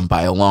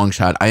by a long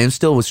shot. I am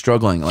still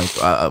struggling. Like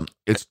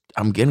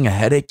I'm getting a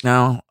headache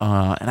now,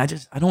 and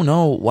I don't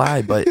know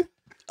why, but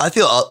I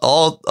feel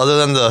all other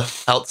than the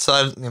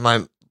outside of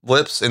my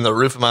lips and the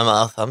roof of my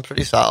mouth, I'm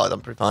pretty solid.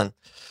 I'm pretty fine.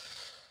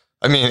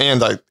 I mean,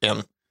 and I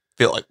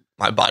feel like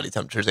my body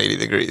temperature is 80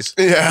 degrees.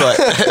 Yeah.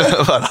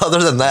 But other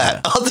than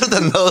that, other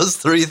than those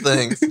 3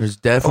 things, there's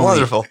definitely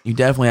wonderful. You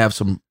definitely have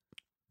some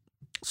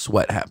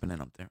sweat happening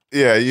up there.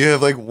 Yeah, you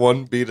have like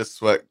one bead of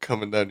sweat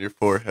coming down your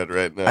forehead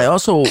right now. I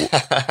also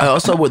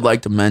would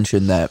like to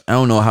mention that I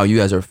don't know how you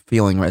guys are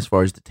feeling as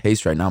far as the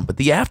taste right now, but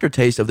the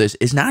aftertaste of this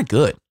is not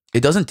good. It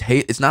doesn't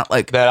taste. It's not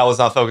like that I was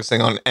not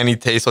focusing on any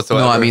taste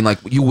whatsoever. no. I mean, like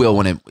you will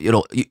when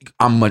it'll.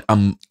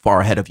 I'm far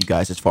ahead of you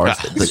guys as far as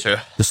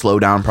the slow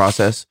down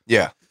process.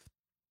 Yeah.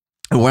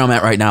 And where I'm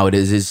at right now,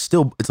 it's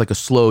still like a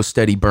slow,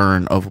 steady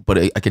burn of, but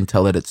I can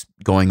tell that it's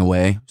going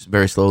away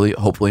very slowly.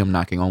 Hopefully, I'm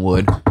knocking on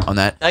wood on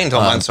that. I can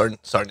tell mine's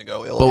starting to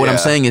go ill. But what I'm Yeah.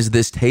 saying is,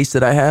 this taste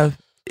that I have,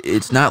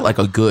 it's not like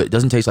a good. It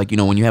doesn't taste like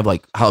when you have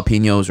like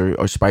jalapenos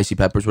or spicy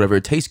peppers, whatever.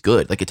 It tastes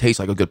good. Like it tastes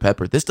like a good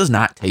pepper. This does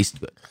not taste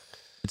good.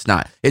 It's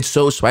not. It's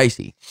so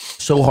spicy,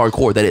 so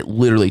hardcore that it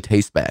literally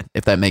tastes bad.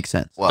 If that makes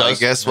sense. Well, I Does-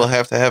 guess we'll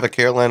have to have a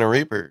Carolina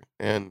Reaper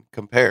and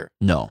compare.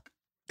 No.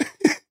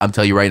 I'm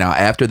telling you right now,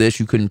 after this,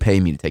 you couldn't pay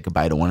me to take a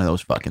bite of one of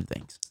those fucking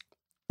things.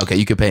 Okay,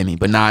 you could pay me,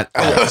 but not.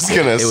 I was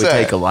gonna It would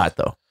say. take a lot,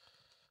 though.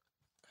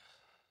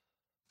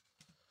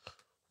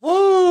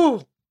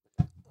 Woo!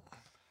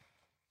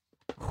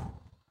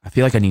 I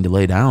feel like I need to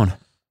lay down.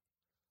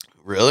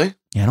 Really?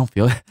 Yeah, I don't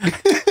feel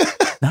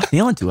it. Not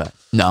feeling too bad.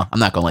 No, I'm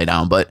not gonna lay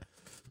down, but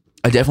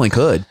I definitely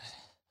could.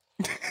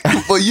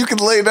 Well, you can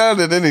lay down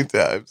at any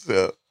time.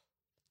 So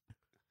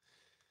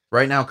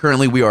Right now,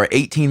 currently, we are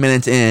 18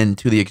 minutes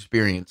into the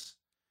experience.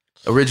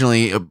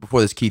 Originally, before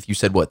this, Keith, you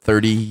said what,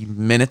 30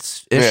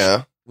 minutes?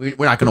 yeah, We're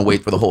not going to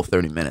wait for the whole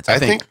 30 minutes. I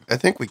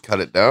think we cut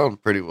it down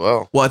pretty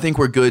well. Well, I think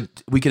we're good.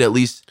 We could at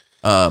least,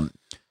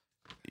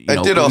 I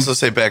know, did also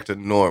say back to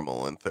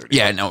normal in 30.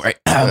 Yeah, no, right.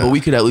 But we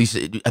could at least.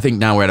 I think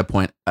now we're at a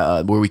point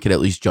where we could at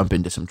least jump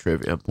into some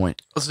trivia.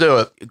 Point. Let's do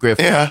it. Griff.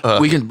 Yeah.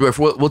 We can. Griff,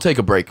 we'll take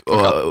a break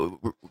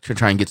to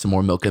try and get some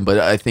more milk in. But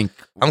I think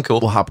I'm cool.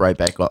 we'll hop right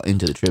back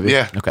into the trivia.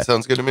 Yeah. Okay.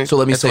 Sounds good to me. So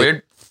let me It's say.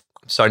 weird.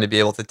 I'm starting to be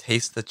able to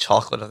taste the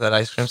chocolate of that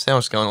ice cream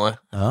sandwich going away.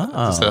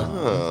 Oh. So,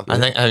 Oh, I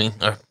think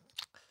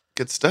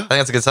good stuff.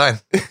 that's a good sign.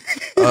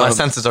 My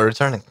senses are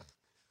returning.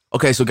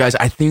 Okay, so guys,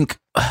 I think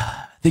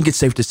it's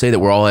safe to say that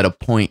we're all at a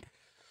point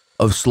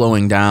of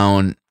slowing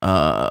down,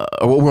 or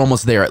we're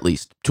almost there at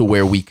least, to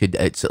where we could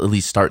at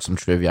least start some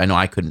trivia. I know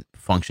I couldn't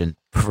function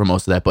for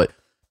most of that, but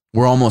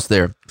we're almost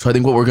there. So I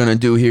think what we're gonna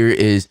do here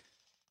is,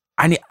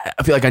 I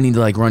feel like I need to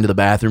like run to the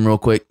bathroom real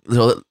quick.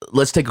 So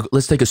let's take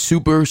a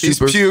super He's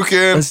super. puking.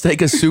 Let's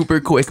take a super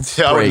quick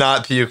I would break.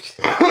 not puke.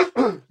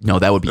 No,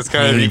 that would be It's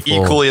going to be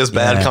painful. equally as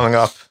bad Yeah. coming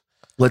up.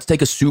 Let's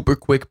take a super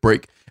quick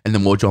break, and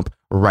then we'll jump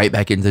right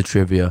back into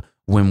trivia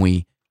when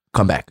we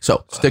come back.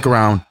 So stick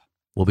around.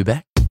 We'll be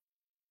back.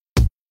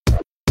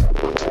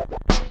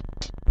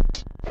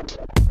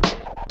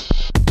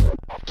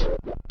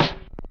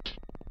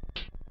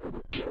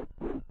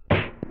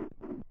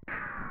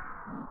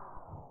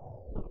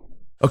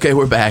 Okay,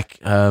 we're back.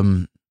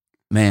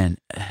 Man,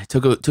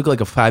 took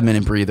like a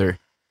 5-minute breather.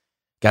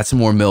 Got some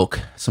more milk,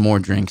 some more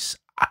drinks.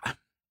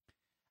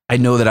 I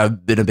know that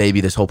I've been a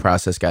baby this whole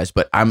process, guys,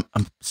 but I'm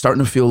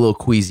starting to feel a little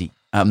queasy.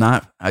 I'm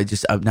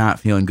not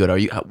feeling good. Are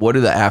you? What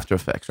are the after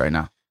effects right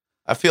now?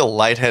 I feel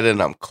lightheaded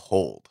and I'm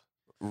cold.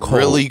 Cold.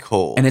 Really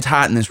cold. And it's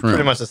hot in this room.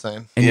 Pretty much the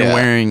same. And you're Yeah.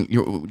 wearing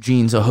your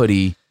jeans, a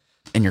hoodie,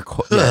 and you're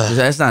cold. Yeah,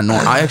 that's not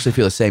normal. I actually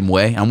feel the same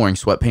way. I'm wearing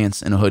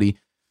sweatpants and a hoodie.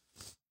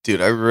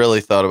 Dude, I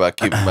really thought about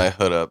keeping my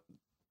hood up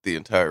the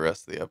entire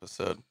rest of the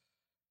episode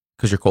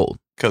Because you're cold.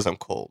 because I'm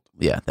cold.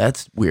 Yeah,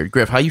 that's weird.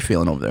 Griff, how you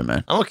feeling over there,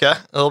 man? I'm okay. A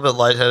little bit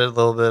lightheaded, a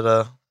little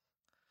bit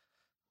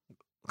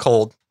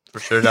cold. For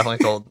sure,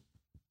 definitely cold.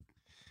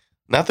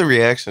 Not the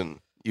reaction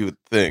you would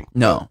think.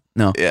 No.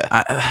 Yeah.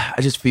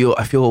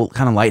 I feel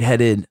kind of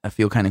lightheaded. I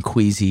feel kind of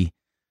queasy.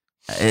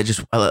 It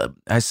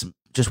it's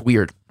just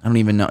weird. I don't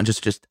even know.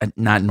 Just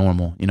not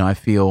normal. You know, I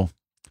feel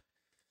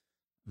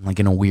like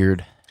in a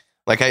weird.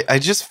 Like I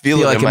just feel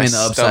Feel it like in I'm my in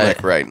the stomach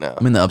upside- right now.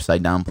 I'm in the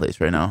upside down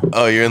place right now.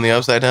 Oh, you're in the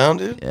upside down,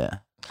 dude? Yeah.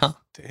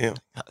 Damn.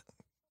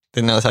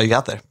 Didn't know that's how you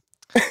got there.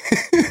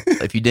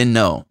 If you didn't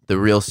know, the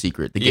real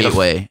secret, the Eat a-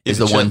 gateway, eat is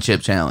a the chip. one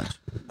chip challenge.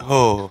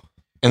 Oh.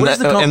 And, What is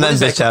the com- and what then is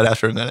that bitch out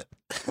after a minute.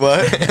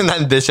 What? And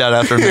then bitch out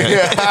after a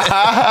minute.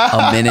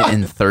 A minute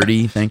and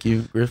 30. Thank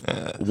you, Griff.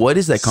 What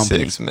is that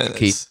company? 6 minutes.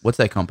 Keith, what's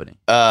that company?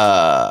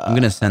 I'm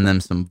gonna send them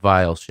some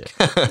vile shit.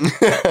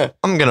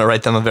 I'm gonna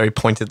write them a very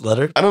pointed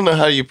letter. I don't know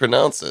how you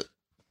pronounce it.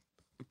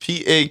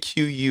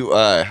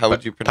 Paqui. How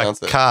would you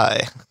pronounce it?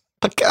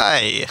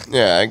 Pakai.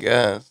 Yeah, I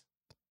guess.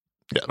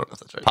 Yeah, I don't know if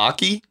that's right.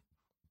 Pocky?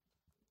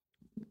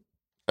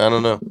 I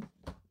don't know.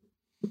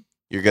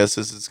 Your guess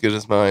is as good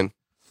as mine.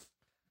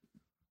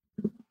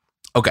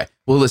 Okay.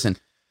 Well, listen.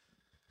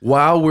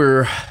 While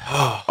we're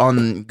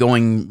on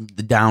going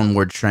the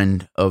downward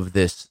trend of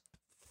this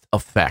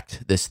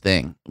effect, this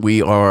thing,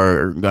 we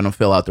are going to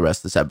fill out the rest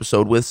of this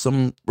episode with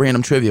some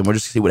random trivia. And we're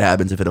just going to see what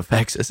happens if it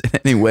affects us in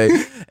any way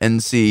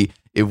and see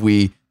if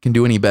we can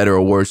do any better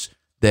or worse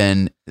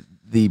than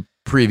the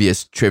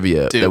previous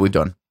trivia Dude. that we've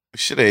done. We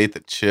should have ate the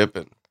chip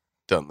and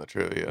done the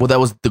trivia. Well, that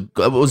was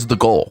the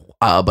goal.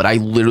 But I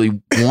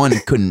literally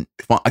couldn't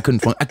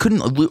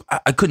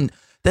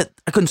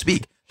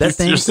speak. That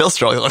thing, You're still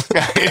struggling.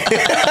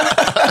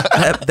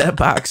 that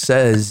box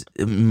says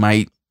it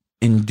might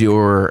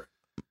endure,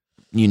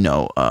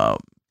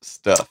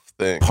 Stuff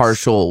things.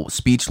 partial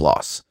speech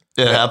loss.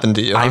 It happened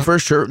to you. I Huh? for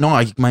sure no,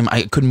 I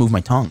couldn't move my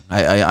tongue.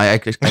 I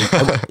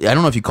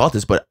don't know if you caught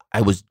this, but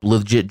I was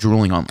legit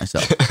drooling on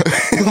myself.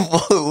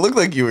 Well, it looked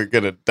like you were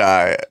gonna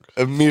die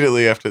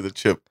immediately after the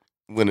chip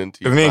went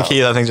into your Me and mouth.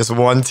 Keith, I think just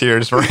one tear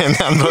just ran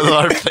down both of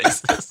our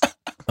faces.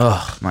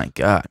 Oh my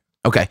god.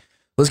 Okay,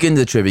 let's get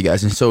into the trivia,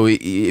 guys. And so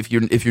if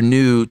you're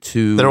new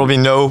to There will be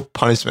no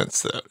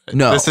punishments. Though.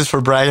 No. This is for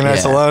bragging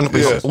rights Yeah. alone.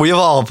 Yeah. We've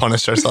all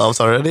punished ourselves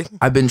already.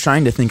 I've been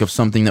trying to think of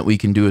something that we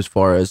can do as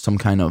far as some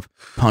kind of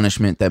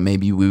punishment that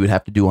maybe we would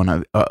have to do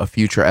on a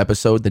future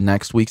episode, the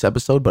next week's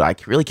episode, but I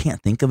really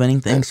can't think of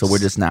anything, so we're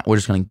just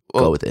going to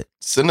go with it.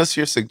 Send us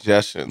your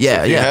suggestions.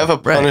 Yeah, if you yeah, have a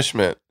right.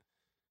 punishment,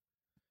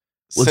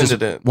 send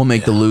it in. We'll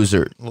make the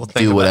loser We'll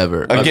think do about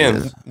whatever. it.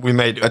 Again, We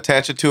may do it.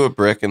 Attach it to a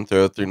brick and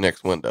throw it through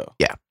next window.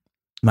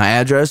 My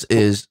address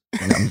is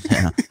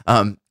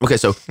okay,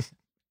 so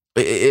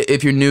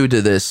if you're new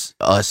to this,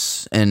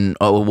 us, and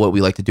what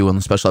we like to do on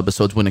the special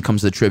episodes when it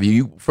comes to the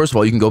trivia, first of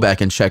all, you can go back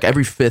and check.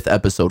 Every 5th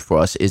episode for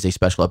us is a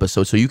special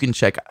episode, so you can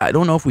check. I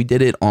don't know if we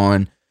did it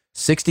on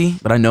 60,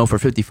 but I know for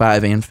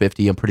 55 and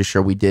 50, I'm pretty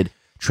sure we did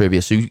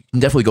trivia. So you can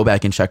definitely go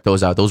back and check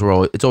those out.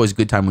 It's always a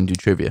good time when we do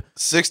trivia.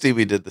 60,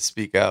 we did the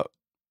speak out.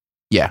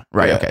 Yeah,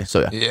 right. Yeah. Okay, so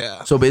yeah.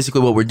 Yeah. So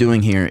basically what we're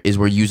doing here is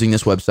we're using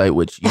this website,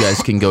 which you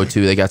guys can go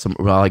to. They got some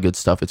really good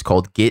stuff. It's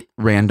called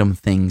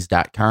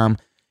getrandomthings.com.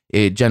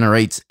 It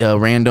generates a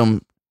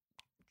random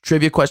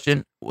trivia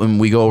question when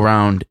we go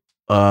around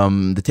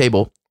the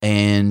table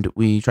and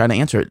we try to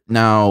answer it.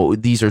 Now,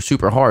 these are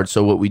super hard,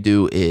 so what we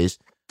do is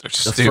They're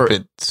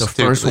stupid. the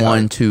first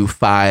 1 to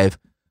 5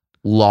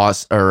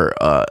 loss or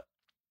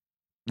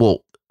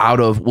we'll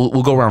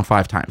go around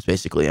 5 times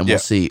basically, and we'll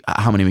see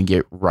how many we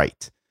get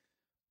right.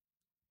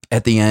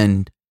 At the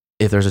end,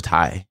 if there's a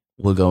tie,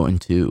 we'll go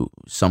into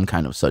some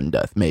kind of sudden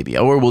death, maybe,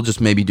 or we'll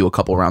just maybe do a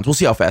couple rounds. We'll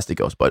see how fast it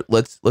goes, but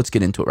let's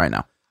get into it right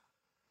now.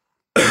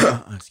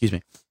 Excuse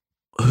me.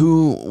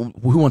 Who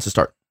wants to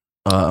start?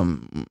 I'll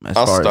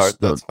start.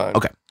 That's fine.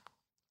 Okay.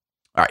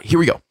 All right. Here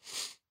we go.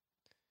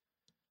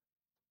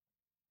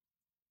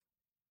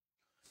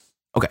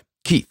 Okay,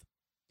 Keith.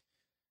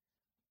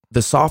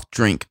 The soft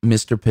drink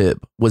Mr. Pibb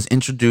was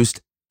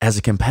introduced as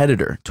a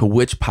competitor to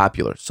which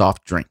popular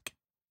soft drink?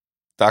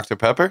 Dr.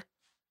 Pepper?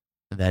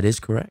 That is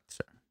correct,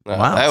 sir.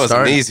 Wow, that was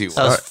an easy one.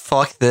 That was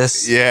fuck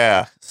this.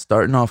 Yeah.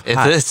 Starting off If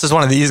hot. this is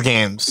one of these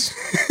games.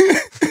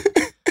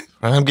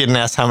 I'm getting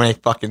asked how many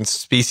fucking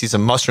species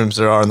of mushrooms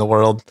there are in the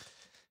world.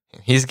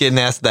 He's getting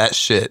asked that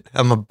shit.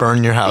 I'm gonna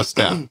burn your house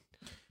down.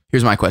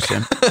 Here's my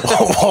question.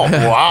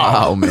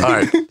 Wow. Oh, man. All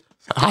right.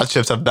 Hot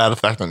chips have bad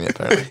effect on you,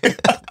 apparently.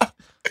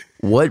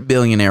 What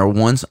billionaire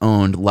once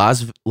owned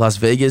Las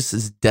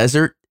Vegas'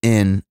 Desert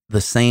Inn, The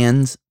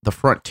Sands, The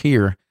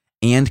Frontier,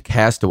 and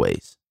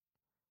Castaways?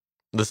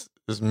 This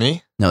is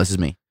me? No, this is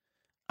me.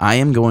 I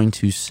am going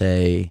to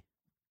say,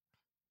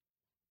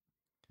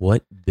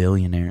 what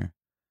billionaire?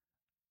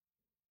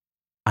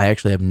 I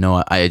actually have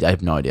no. I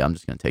have no idea. I'm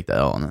just going to take that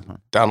L on this one.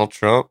 Donald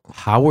Trump.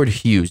 Howard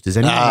Hughes. Does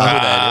anyone know who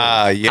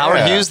that is? Yeah.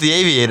 Howard Hughes, the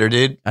Aviator,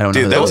 dude. I don't know.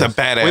 Dude, who that was a is.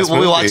 badass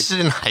movie. We watched it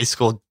in high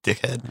school,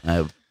 dickhead.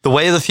 I- The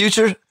Way of the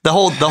Future,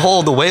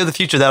 the Way of the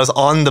Future that was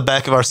on the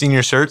back of our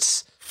senior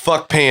shirts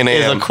Fuck Pan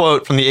is a Am.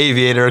 quote from the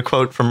Aviator, a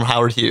quote from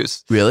Howard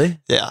Hughes. Really?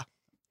 Yeah,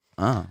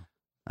 Oh,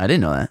 I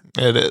didn't know that.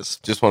 it is.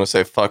 Just want to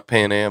say fuck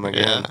Pan Am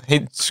again. Yeah,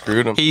 he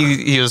Screwed him.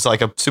 he was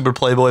like a super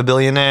playboy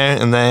billionaire,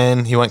 and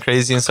then he went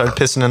crazy and started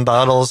pissing in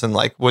bottles and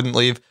like wouldn't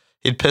leave.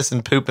 He'd piss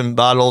and poop in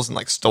bottles and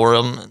like store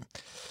them. And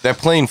That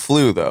plane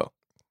flew, though.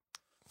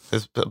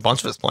 a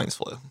bunch of his planes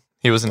flew.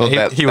 He was an Well,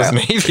 was an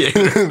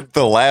aviator.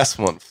 The last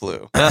one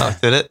flew. Oh,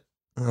 did it?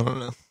 I don't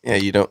know. Yeah,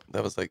 you don't.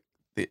 That was like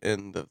the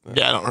end of the.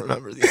 Yeah, I don't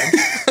remember the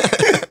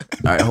end.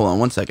 All right, hold on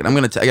 1 second. I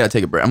gotta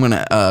take a break.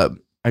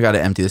 I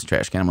gotta empty this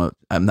trash can.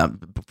 I'm not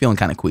feeling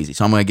kind of queasy,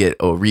 so I'm gonna get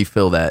a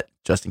refill that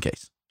just in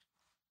case.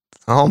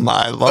 Oh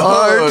my lord,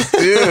 Oh,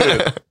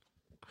 dude.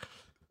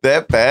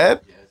 That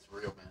bad? Yeah, it's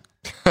real,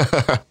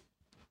 man.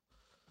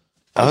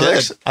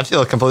 I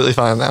feel completely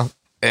fine now.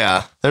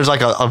 Yeah. There's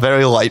like a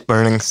very light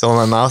burning still in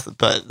my mouth,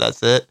 but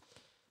that's it.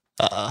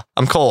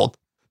 I'm cold.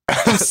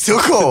 Still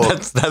cold.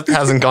 That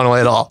hasn't gone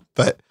away at all.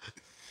 But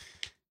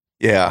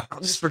Yeah.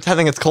 I'm just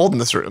pretending it's cold in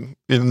this room,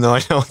 even though I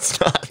know it's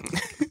not.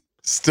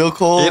 Still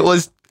cold. It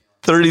was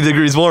 30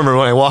 degrees warmer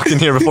when I walked in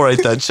here before I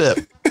ate that chip.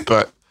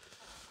 But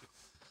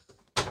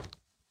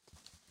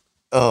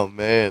Oh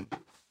man.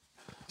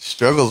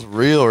 Struggle's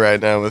real right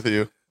now with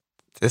you.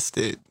 this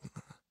dude,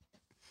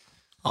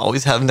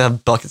 always having to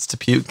have buckets to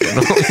puke.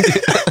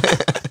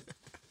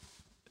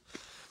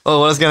 Well,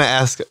 what I was going to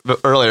ask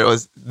earlier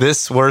was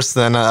this worse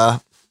than,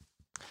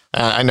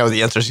 I know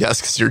the answer is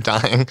yes because you're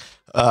dying.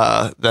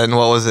 Then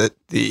what was it?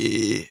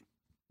 The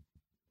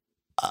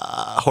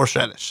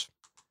horseradish.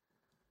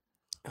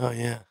 Oh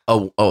yeah.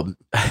 Oh,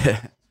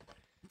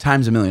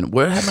 times a million.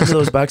 What happened to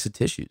those box of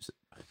tissues?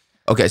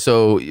 Okay,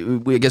 so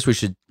I guess we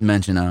should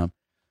mention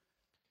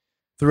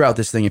throughout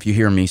this thing, if you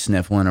hear me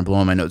sniffling or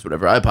blowing my nose,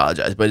 whatever, I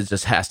apologize, but it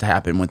just has to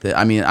happen with it.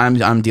 I mean,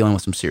 I'm dealing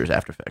with some serious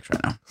after effects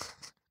right now.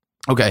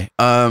 Okay,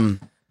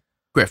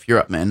 Griff, you're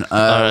up, man.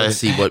 right. Let's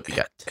see what we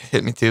got.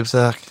 Hit me, tube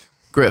sock.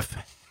 Griff,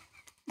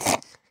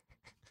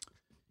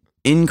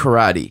 in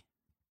karate,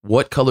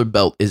 what color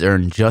belt is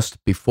earned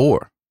just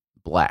before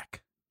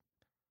black?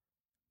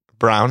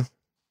 Brown.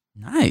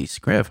 Nice,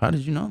 Griff. How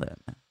did you know that,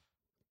 man?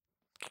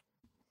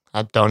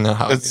 I don't know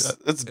how to do It's that.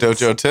 it's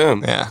Dojo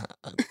Tim. Yeah.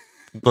 I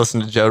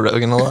listen to Joe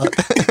Rogan a lot.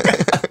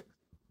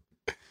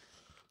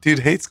 Dude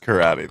hates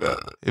karate though.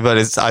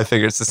 But I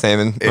figure it's the same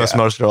in most Yeah.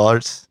 martial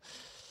arts.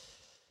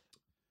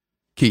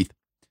 Keith,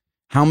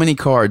 how many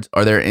cards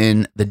are there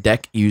in the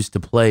deck used to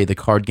play the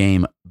card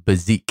game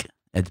Bezique?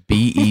 It's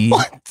Bezique.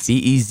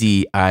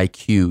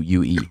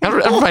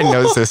 Everybody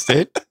knows this,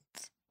 dude.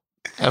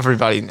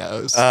 Everybody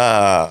knows.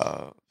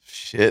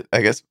 Shit.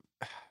 I guess.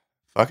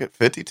 Fuck it.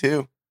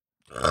 52.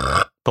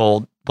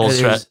 Bold That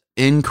strategy. is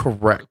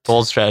incorrect.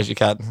 Bold strategy,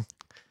 cat.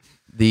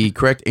 The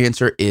correct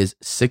answer is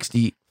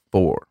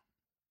 64.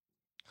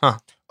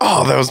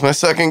 Oh, that was my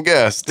second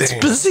guess. It's Damn.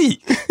 busy.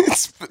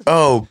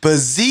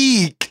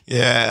 Bezique.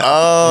 Yeah.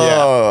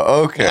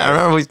 Oh, okay. Yeah, I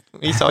remember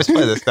we used to always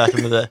play this back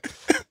in the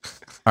day.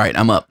 All right,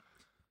 I'm up.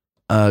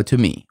 To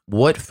me,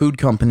 what food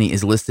company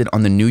is listed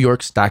on the New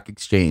York Stock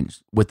Exchange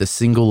with the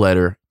single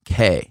letter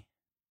K?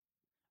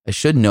 I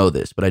should know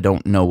this, but I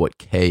don't know what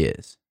K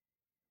is.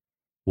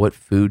 What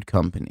food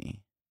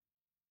company?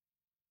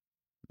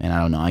 Man, I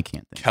don't know. I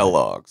can't think.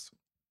 Kellogg's.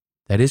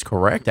 That is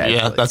correct, actually.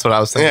 Yeah, that's what I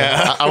was thinking.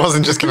 Yeah. I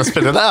wasn't just going to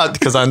spit it out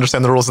because I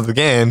understand the rules of the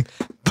game,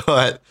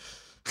 but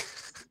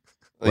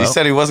You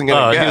said he wasn't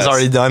gonna Oh, guess. he was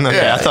already done. Okay,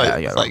 Yeah, I thought yeah,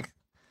 it was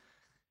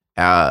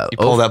yeah. like you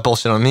pulled that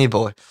bullshit on me,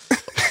 boy.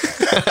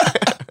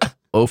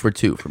 0 for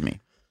 2 for me.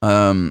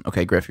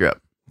 Okay, Griff, you're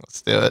up.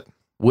 Let's do it.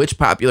 Which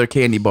popular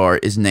candy bar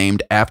is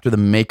named after the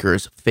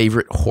maker's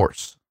favorite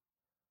horse?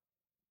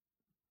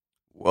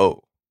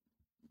 Whoa.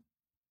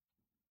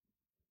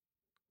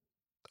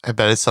 I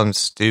bet it's something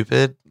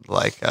stupid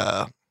like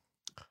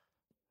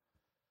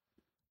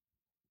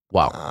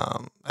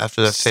Wow,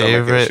 after the Stomach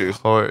favorite issues.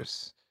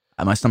 horse.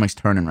 my stomach's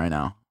turning right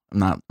now.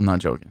 I'm not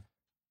joking.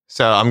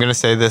 So I'm gonna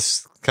say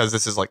this because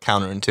this is like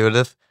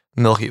counterintuitive.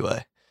 Milky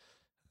Way,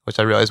 which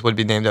I realize would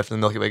be named after the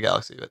Milky Way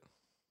galaxy, but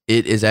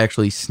It is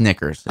actually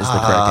Snickers. Is the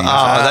correct answer.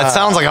 that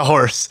sounds like a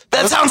horse.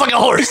 That sounds like a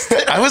horse.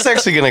 I was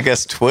actually gonna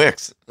guess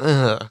Twix.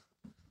 Ugh.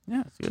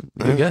 Yeah, it's good.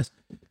 Good guess.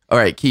 All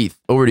right, Keith,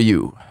 over to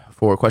you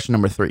for question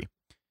number 3.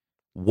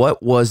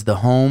 What was the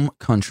home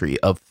country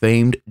of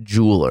famed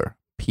jeweler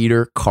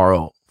Peter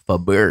Carl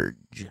Faberge?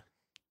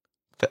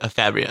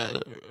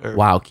 Fabria.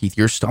 Wow, Keith,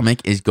 your stomach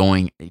is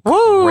going crazy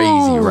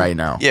Woo! right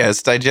now. Yeah,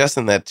 it's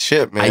digesting that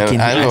chip, man. I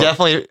can- I don't-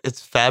 definitely,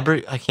 it's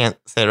Fabry. I can't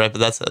say it right, but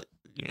that's a.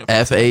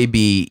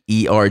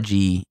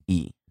 Faberge.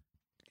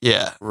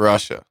 Yeah,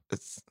 Russia.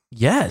 it's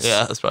Yes.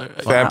 yeah, that's probably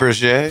right. Wow.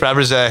 Fabergé.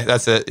 Fabergé,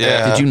 that's it. Yeah.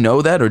 Yeah. Did you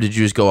know that, or did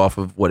you just go off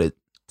of what it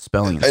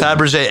spelling is?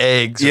 Fabergé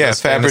eggs. are Yeah,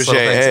 those famous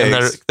little Fabergé things.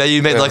 And eggs. that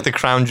you made Yeah. like the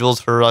crown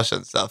jewels for Russia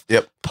and stuff.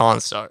 Yep.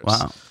 Pawn Stars.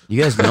 Wow.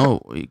 You guys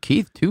know,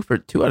 Keith, 2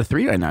 out of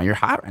 3 right now. You're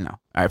hot right now.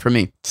 All right, for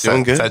me.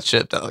 Doing good. That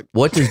shit, dog.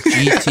 What does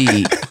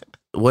GT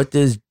what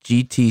does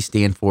GT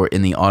stand for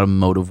in the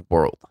automotive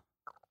world?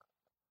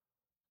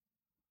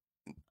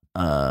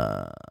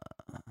 I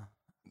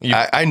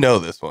know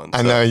this one.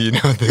 I so. know you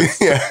know this.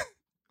 Yeah.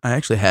 I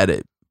actually had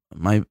it.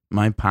 My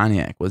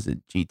Pontiac was a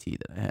GT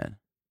that I had,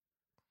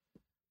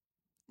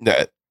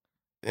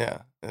 Yeah.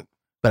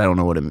 but I don't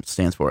know what it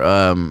stands for.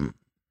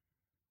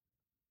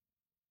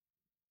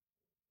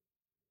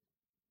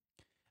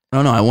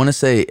 No, I want to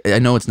say I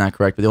know it's not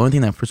correct, but the only thing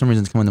that for some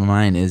reason is coming to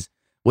mind is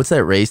what's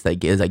that race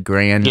that is like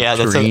Grand Yeah,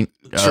 that's Turismo.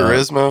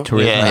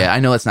 Turismo. Yeah. Yeah, I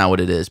know that's not what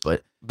it is,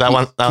 but That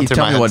one. That one Keith, through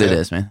tell my me head, what it too.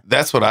 is, man.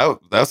 That's what my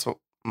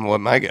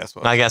guess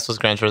was. My guess was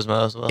Gran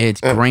Turismo as well. It's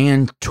Yeah.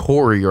 Grand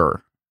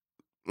Tourer.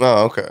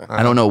 Oh, okay.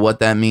 I don't know what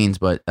that means,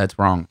 but that's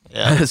wrong.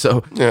 Yeah.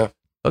 So Yeah.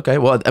 okay,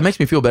 well that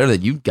makes me feel better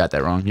that you got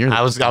that wrong.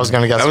 I was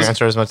gonna guess I was- Gran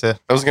Turismo too.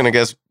 I was gonna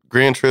guess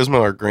Gran Turismo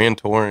or Grand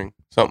Touring.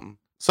 Something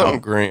Oh.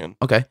 grand.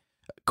 Okay,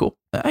 cool.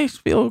 I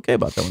feel okay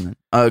about that one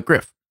then.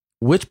 Griff,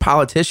 which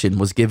politician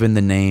was given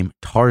the name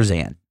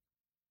Tarzan?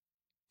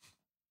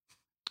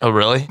 Oh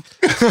really?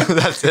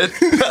 That's it.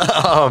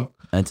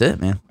 That's it,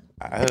 man.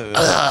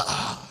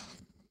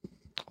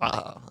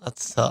 Wow,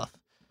 that's tough.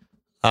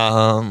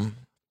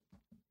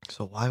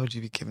 So why would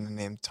you be given the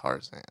name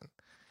Tarzan?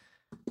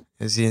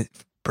 Is he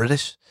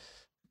British?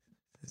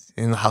 Is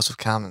he in the House of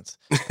Commons?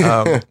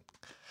 I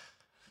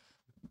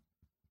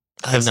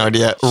have no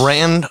idea.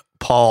 Rand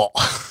Paul.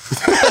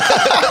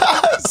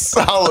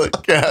 Solid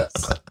guess.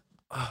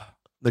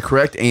 The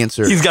correct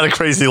answer He's got a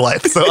crazy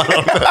life, so I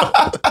don't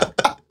know.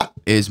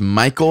 is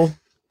Michael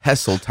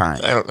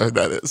Heseltine. I don't know who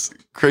that is.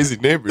 Crazy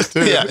neighbors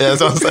too. Yeah,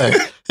 that's what I'm saying.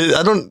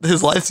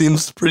 His life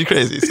seems pretty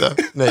crazy, so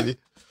maybe.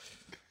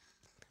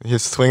 He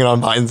was swinging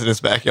on vines in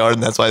his backyard,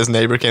 and that's why his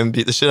neighbor came and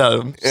beat the shit out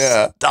of him.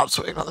 Yeah. Stop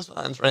swinging on those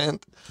vines,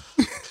 Rand.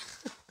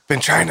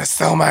 Been trying to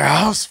sell my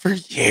house for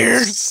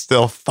years.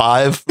 Still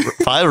five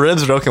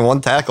ribs broken,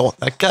 1 tackle.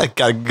 That guy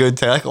got a good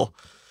tackle.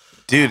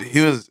 Dude,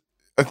 he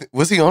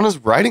was he on his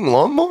riding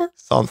lawnmower?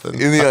 Something.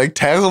 And he like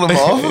tackled him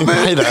off of He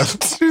might it? have.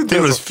 Dude, He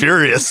was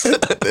furious.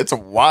 it's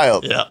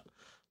wild. Yeah.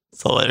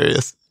 It's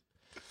hilarious.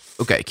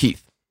 Okay,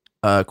 Keith.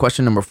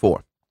 Question number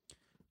 4.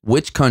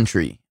 Which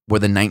country were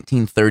the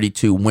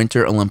 1932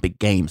 Winter Olympic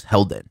Games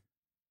held in?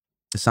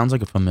 It sounds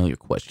like a familiar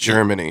question.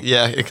 Germany.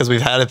 Yeah, because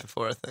we've had it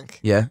before, I think.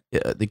 Yeah,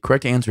 the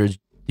correct answer is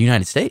the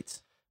United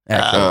States.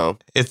 Actually. Oh.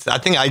 I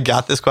think I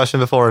got this question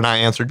before, and I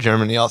answered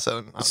Germany also.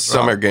 and I was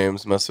Summer wrong.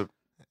 games must have.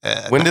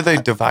 When did they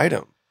divide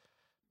them?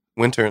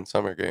 Winter and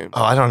summer games.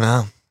 Oh, I don't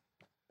know.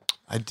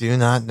 I do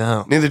not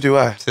know. Neither do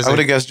I. Tis I would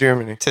a- have guessed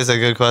Germany. Tis a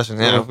good question,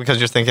 yeah, Yeah. because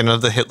you're thinking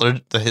of the Hitler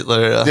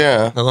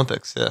Yeah.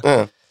 Olympics, yeah.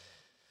 Yeah.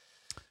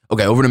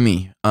 Okay, over to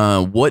me.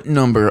 What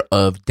number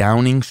of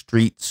Downing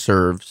Street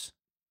serves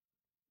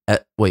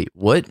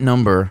what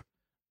number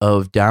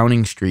of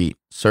Downing Street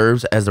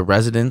serves as a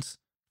residence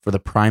for the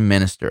Prime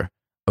Minister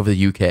of the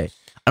UK? I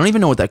don't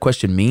even know what that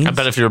question means. I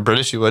bet if you were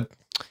British, you would.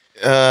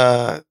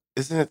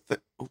 Isn't it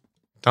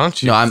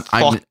Don't you? No,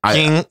 don't you I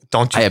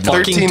have no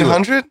idea.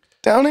 1300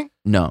 Downing?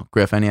 No,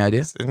 Griff, any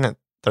idea? Isn't it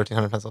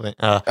 1300 Pennsylvania?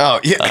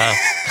 Oh, yeah.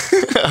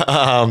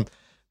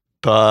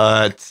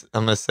 But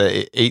I'm gonna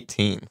say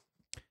 18.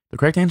 The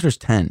correct answer is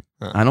 10.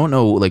 Huh. I don't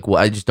know, like,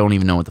 I just don't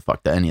even know what the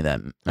fuck any of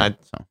that meant.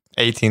 So,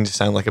 18 just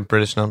sounds like a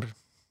British number.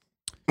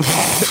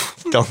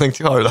 Don't think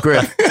too hard about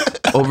Griff,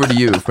 that. over to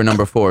you for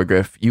number 4,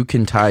 Griff. You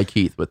can tie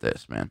Keith with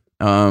this,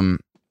 man.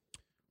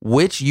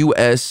 Which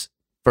U.S.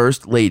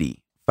 First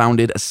Lady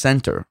founded a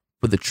center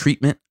for the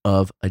treatment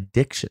of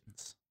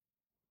addictions?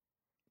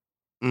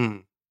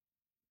 Mm.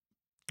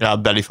 Yeah,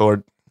 Betty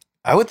Ford.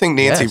 I would think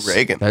Nancy Yes,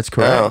 Reagan. That's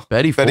correct. Oh,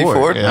 Betty Ford. Betty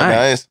Ford. Yeah.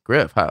 Nice.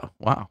 Griff.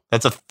 Wow.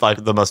 That's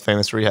like the most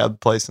famous rehab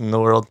place in the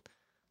world.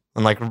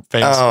 And like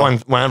famous, Oh.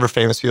 whenever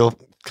famous people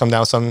come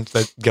down with something,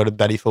 they go to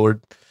Betty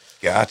Ford.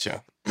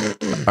 Gotcha. All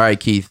right,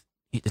 Keith,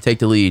 to take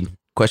the lead.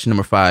 Question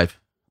number 5.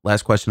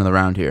 Last question of the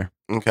round here.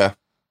 Okay.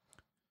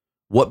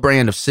 What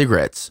brand of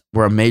cigarettes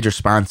were a major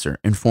sponsor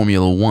in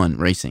Formula One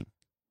racing?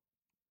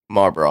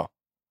 Marlboro.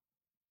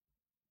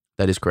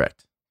 That is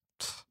correct.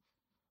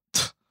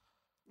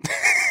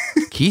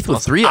 Keith with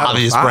Most 3 out of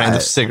obvious 5. brand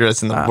of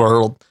cigarettes in the Wow.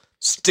 world.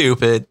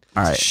 Stupid.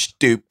 All right,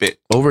 Stupid.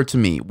 over to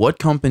me. What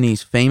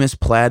company's famous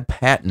plaid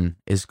patent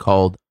is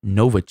called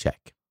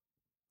Novacek?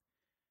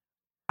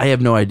 I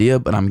have no idea,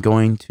 but I'm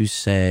going to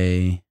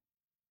say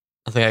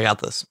I think I got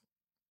this.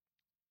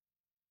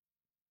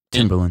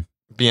 Timberland.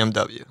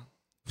 BMW.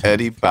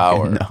 Eddie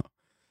Bauer. No.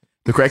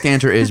 The correct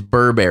answer is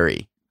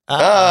Burberry.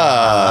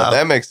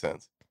 That makes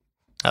sense.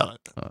 Oh,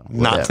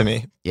 not Whatever. to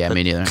me. Yeah,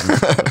 me neither.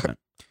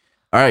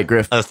 All right,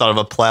 Griff. I just thought of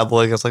a plaid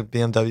logo. It's like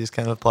BMW's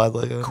kind of a plaid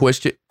logo.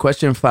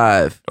 Question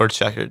 5 Or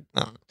checkered. I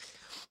don't know.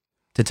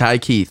 to tie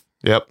Keith.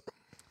 Yep.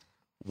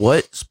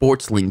 What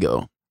sports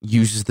lingo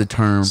uses the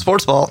term?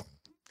 Sports ball.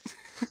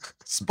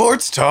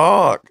 Sports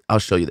talk. I'll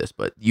show you this,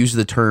 but uses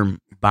the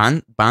term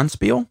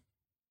bonspiel.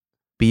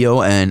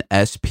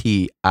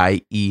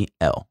 Bonspiel.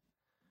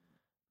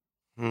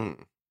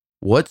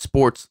 What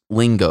sports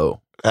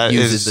lingo That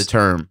uses is the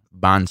term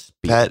bonspiel?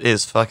 that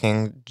is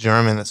fucking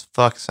German as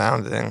fuck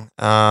sounding.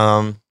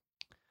 I'm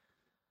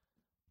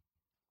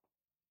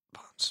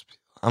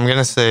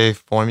gonna say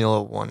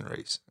Formula One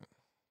racing.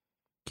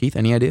 Keith,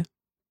 any idea?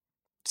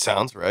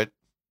 Sounds right.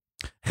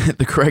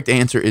 The correct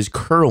answer is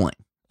curling.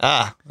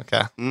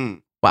 Okay.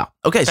 Wow.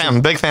 Okay, so I'm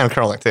a big fan of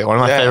curling too. One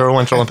of my favorite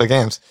Winter Olympic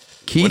Games.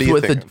 What do Keith you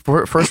with think?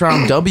 the first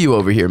round W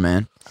over here,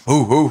 man.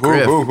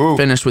 Griff Who?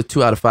 finished with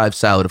 2 out of 5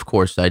 salad. Of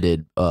course, I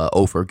did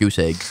 0 for goose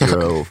egg,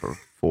 0 for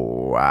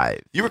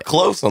 5. You were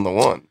close on the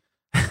one.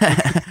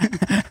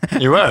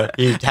 You were.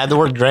 You had the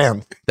word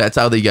grand. That's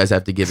how you guys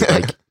have to give it.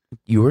 Like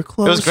you were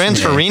close. It was Gran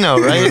man. Torino,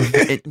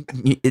 right?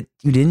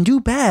 You didn't do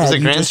bad. Was it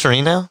You Gran just-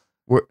 Torino?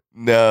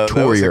 No,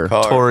 that was a Torrier.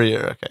 car.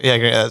 Torrier. Okay. Yeah,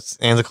 that's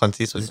Anza Clint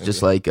Eastwood. It's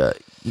just like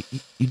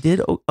you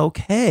did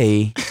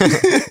okay.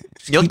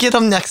 You'll get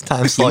them next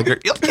time, Slugger.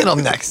 You'll get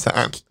them next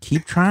time.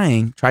 Keep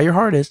trying. Try your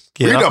hardest.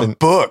 Get Read up a and-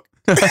 book.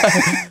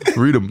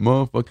 Read a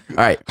motherfucker. All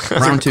right, That's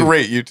round a 2.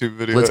 great YouTube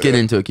video. Let's get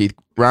into it, Keith.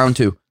 Round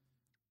 2.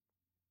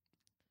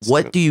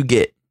 What do you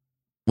get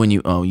when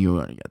you? Oh, you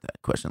already got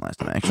that question last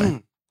time,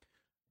 actually.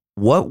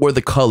 What were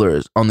the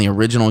colors on the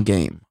original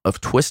game of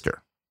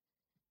Twister?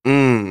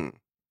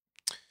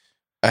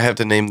 I have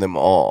to name them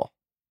all.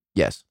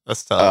 Yes.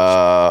 That's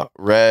tough.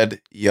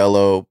 Red,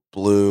 yellow,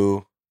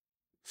 blue.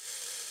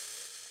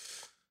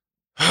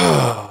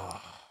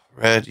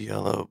 Red,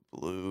 yellow,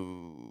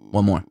 blue.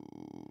 One more.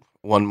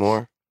 One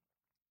more.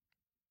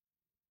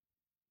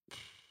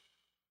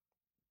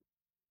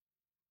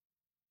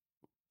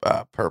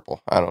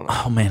 Purple. I don't know.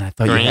 Oh man, I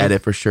thought Green? you had it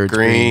for sure. It's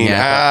Green.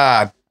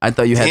 Yeah, I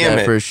thought you had damn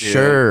that it, for dude.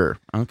 sure.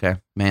 Okay,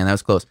 man, that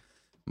was close.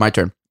 My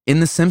turn. In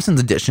the Simpsons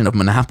edition of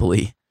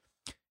Monopoly,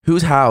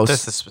 whose house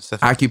This is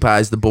specific.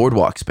 occupies the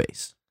boardwalk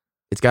space?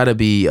 It's got to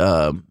be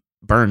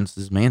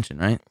Burns' mansion,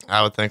 right?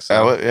 I would think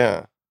so.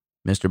 Yeah.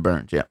 Mr.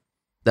 Burns. Yeah,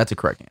 that's a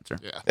correct answer.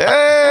 Yeah.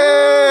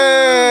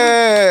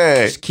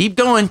 Hey! Just keep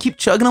going, keep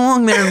chugging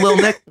along there, little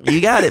Nick.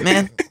 You got it,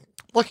 man.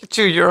 Look at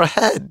you. You're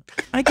ahead.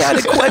 I got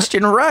a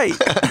question right.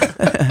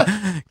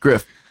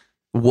 Griff,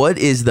 what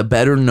is the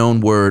better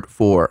known word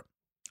for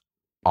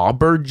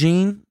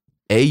aubergine?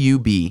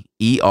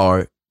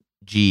 AUBERGINE.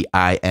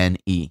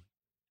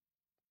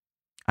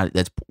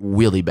 That's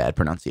really bad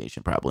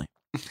pronunciation, probably.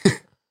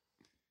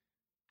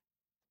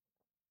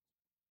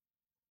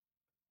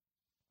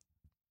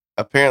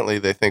 Apparently,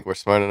 they think we're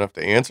smart enough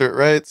to answer it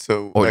right,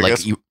 so Or I like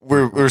guess you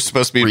we're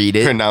supposed to read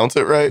be it. pronounce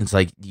it right. It's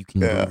like you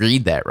can Yeah.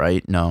 read that,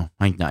 right? No,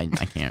 I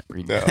can't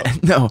read No.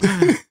 that. No.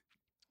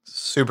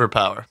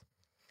 Superpower.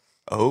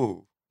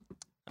 Oh,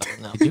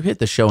 No. Did you hit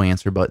the show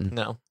answer button?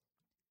 No.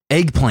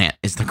 Eggplant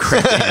is the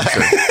correct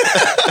answer.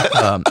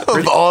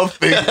 of all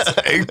things,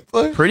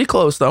 eggplant. Pretty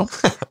close though.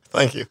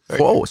 Thank you.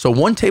 Whoa! So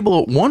one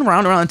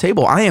round around the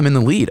table. I am in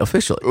the lead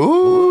officially.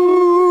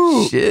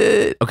 Ooh,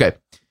 Shit. Okay,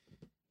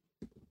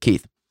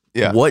 Keith.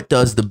 yeah. What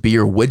does the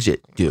beer widget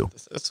do?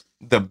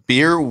 The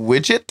beer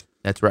widget.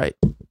 That's right.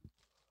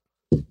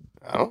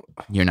 I don't.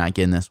 You're not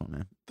getting this one,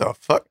 man. The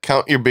fuck?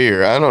 Count your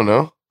beer. I don't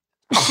know.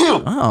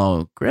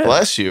 Oh, great.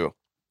 Bless you.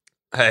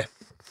 Hey.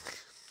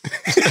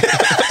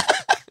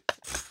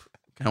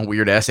 What kind of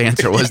weird ass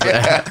answer was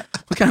that?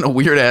 What kind of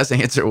weird ass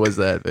answer was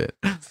that,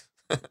 man?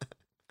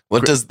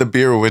 What does the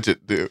beer widget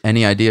do?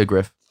 Any idea,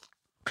 Griff?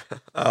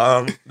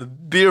 The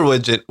beer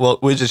widget. Well,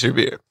 widget's your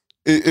beer.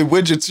 It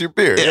widgets your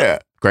beer. Yeah. Yeah.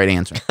 Great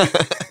answer.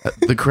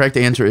 The correct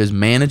answer is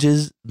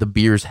manages the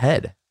beer's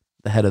head,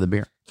 the head of the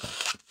beer,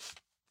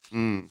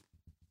 Mm.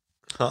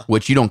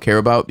 which you don't care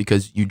about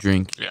because you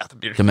drink Yeah, the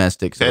beer.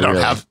 domestic. So They don't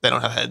really- have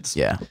heads.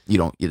 Yeah, you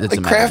don't. It doesn't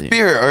Like matter. craft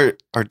beer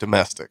are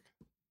domestic.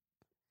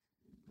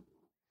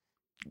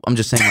 I'm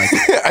just saying,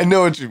 like, I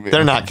know what you mean.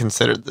 They're not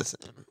considered the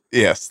same.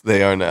 Yes,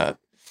 they are not.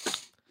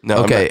 No,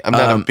 Okay, I'm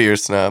not a beer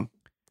snob.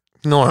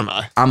 Nor am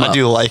I. I'm I a-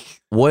 do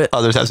like what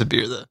others have a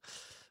beer though.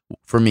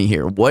 for me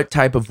here? What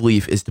type of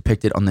leaf is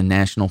depicted on the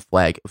national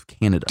flag of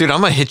Canada? Dude,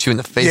 I'm gonna hit you in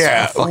the face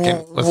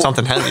with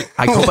something heavy.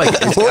 I hope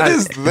What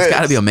is It's this?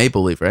 got to be a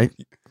maple leaf, right?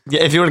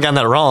 Yeah, if you would have gotten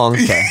that wrong,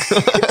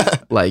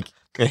 Like,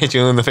 gonna hit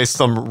you in the face with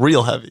something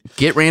real heavy.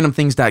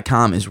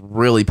 getrandomthings.com is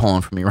really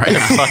pulling for me right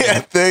now.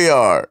 Yeah, they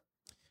are.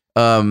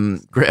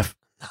 Griff,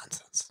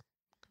 Nonsense.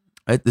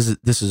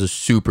 this is a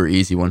super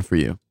easy one for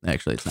you.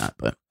 Actually, it's not,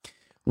 but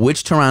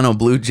which Toronto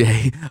Blue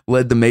Jay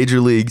led the major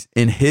leagues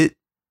in hit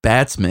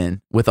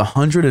batsmen with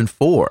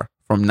 104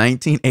 from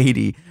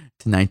 1980 to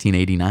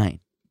 1989?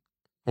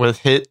 With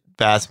hit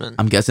batsman.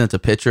 I'm guessing it's a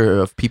picture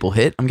of people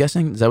hit. I'm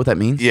guessing. Is that what that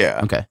means? Yeah.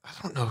 Okay.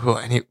 I don't know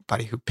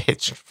anybody who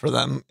pitched for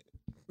them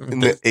In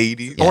the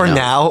 80s. Yeah, or no.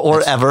 now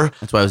or ever.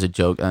 That's why it was a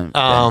joke. Bad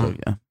joke,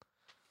 yeah.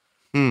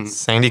 Hmm.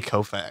 Sandy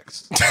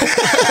Koufax.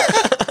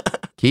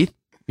 Keith,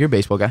 you're a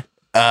baseball guy.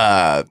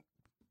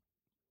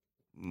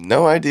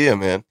 No idea,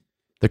 man.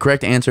 The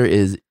correct answer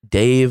is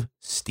Dave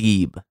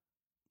Steeb,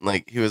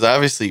 Like, he was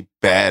obviously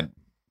bad.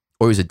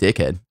 or he was a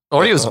dickhead.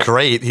 Or he was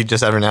great. He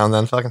just every now and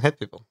then fucking hit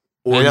people.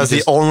 Or Maybe he that was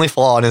just- the only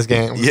flaw in his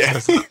game. Yeah.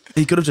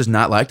 He could have just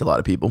not liked a lot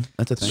of people.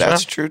 That's a thing.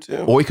 That's true, too.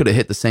 Or he could have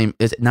hit the same.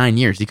 It's 9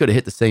 years. He could have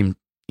hit the same,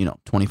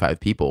 25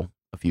 people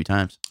a few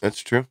times. That's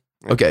true.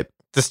 Okay,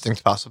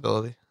 Distinct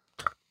possibility.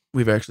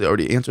 we've actually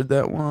already answered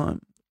that one.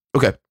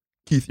 Okay,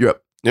 Keith, you're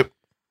up. Yep.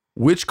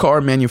 Which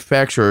car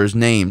manufacturer's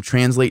name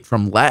translate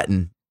from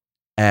Latin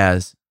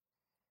as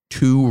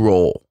to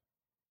roll,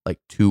 like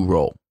to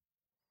roll?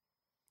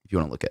 If you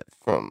want to look at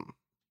it,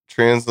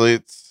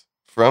 Translates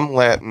from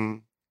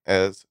Latin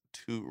as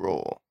to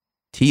roll.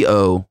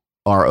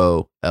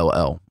 TOROLL,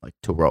 like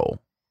to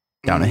roll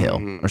down a hill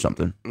or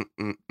something.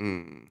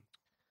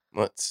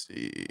 Let's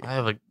see. I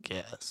have a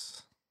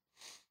guess.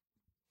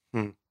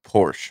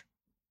 Porsche.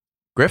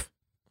 Griff,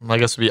 My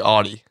guess would be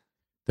Audi.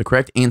 the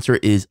correct answer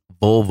is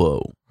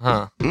Volvo.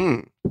 Huh.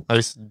 Mm. I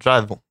used to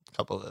drive a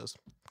couple of those.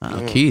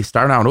 Yeah. Keith,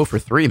 starting out 0 for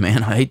 3,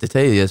 man. I hate to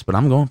tell you this, but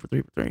I'm going for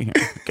 3 for 3 here.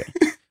 Okay.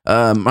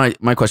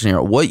 My question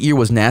here: what year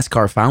was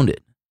NASCAR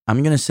founded?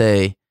 I'm gonna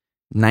say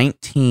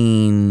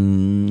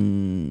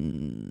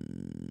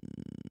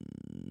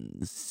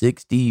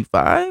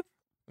 1965.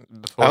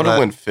 Before I would have that,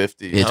 went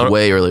 50. It's I would-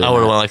 way earlier. I than would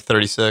have that. went like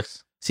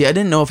 36. See, I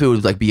didn't know if it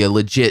would like be a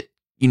legit.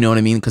 You know what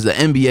I mean? Because the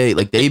NBA,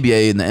 like the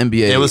ABA and the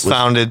NBA, It was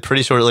founded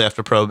pretty shortly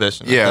after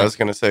Prohibition. Yeah, I think. was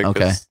going to say. 'cause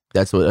Okay,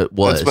 that's what it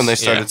was. That's when they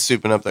started Yeah.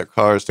 souping up their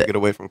cars to get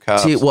away from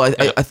cops. See, well,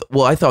 Yeah.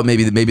 I thought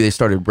maybe they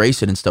started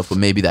racing and stuff, but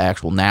maybe the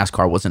actual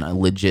NASCAR wasn't a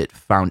legit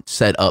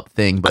set up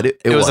thing. But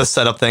it It was a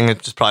setup thing.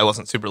 It just probably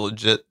wasn't super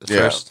legit at Yeah.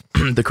 first.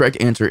 The correct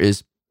answer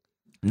is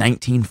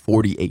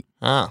 1948.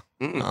 Ah,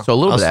 Mm, So a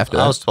little I was, bit after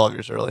I that. was 12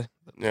 years early.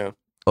 yeah.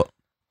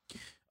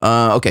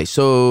 Okay,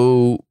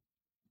 so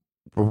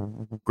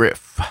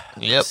Griff,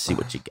 Yep. let's see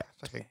what you got.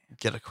 If I could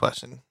get a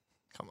question.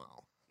 Come on.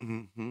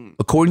 Mm-hmm.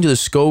 According to the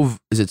Scoville?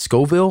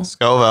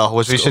 Scoville,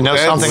 which we should know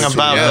That's something what-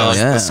 about. Yeah, though.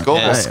 Yeah. the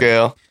Scoville Yeah.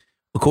 scale.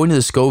 According to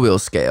the Scoville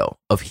scale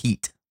of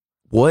heat,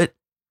 what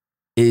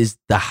is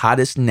the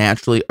hottest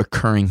naturally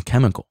occurring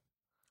chemical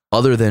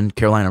other than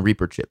Carolina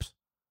Reaper chips?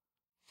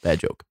 Bad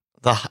joke.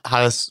 The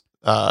highest,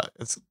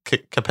 it's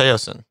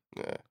capsaicin.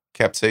 Yeah.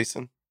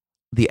 Capsaicin.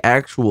 The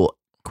actual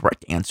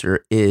correct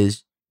answer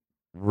is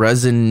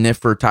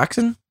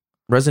resiniferotoxin.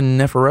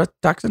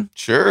 Resiniferotoxin?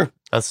 Sure.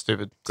 That's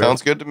stupid.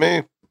 Sounds good to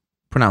me.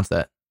 Pronounce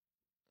that.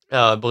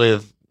 I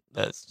believe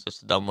that's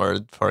just a dumb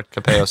word for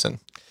capsaicin.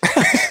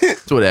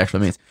 That's what it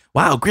actually means.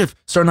 Wow, Griff,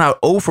 starting out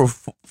 0 for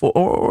 4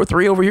 or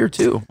 3 over here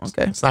too.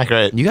 Okay. It's not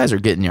great. You guys are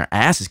getting your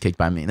asses kicked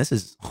by me. This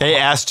is They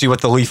asked you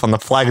what the leaf on the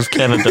flag of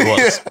Canada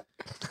was.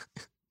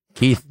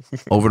 Keith.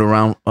 Over to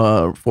round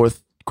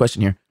fourth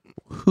question here.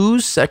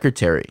 Whose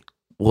secretary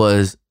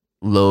was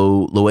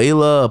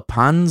Loela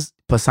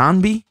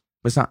Ponsonby?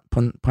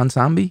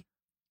 Ponsonby?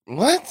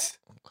 What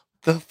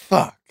the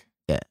fuck?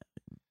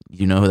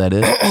 You know who that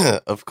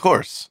is? Of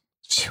course.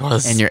 She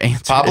was. And your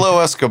answer, Pablo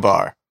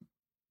Escobar.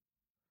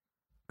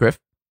 Griff?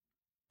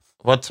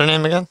 What's her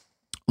name again?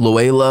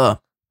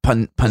 Loela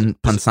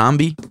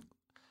Ponsonby?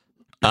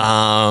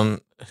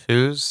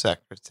 Whose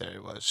secretary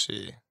was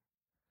she?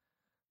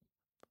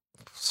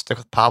 Stick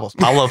with Pablo.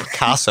 Pablo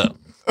Picasso.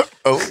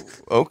 Oh,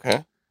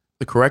 okay.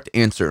 The correct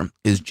answer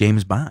is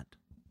James Bond.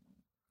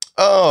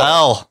 Oh,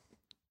 L.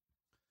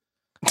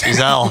 She's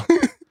L.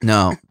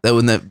 No, that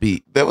wouldn't that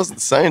be that was the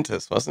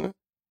scientist, wasn't it?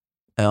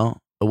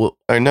 L? What,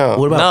 I know.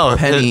 what about No,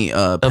 Penny?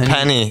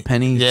 Penny.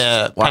 Penny.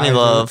 Yeah, Penny Wise,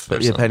 Love or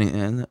But, yeah,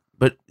 Penny.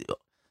 But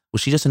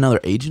was she just another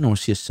agent, or was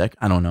she a sec?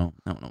 I don't know.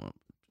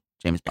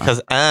 James Bond.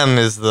 Because M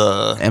is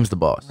the. M's the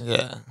boss.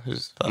 Yeah,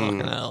 who's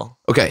fucking L.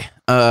 Okay.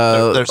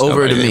 There's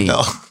Over to nobody me. named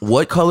L.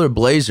 What color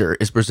blazer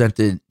is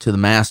presented to the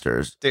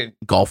Masters Dude,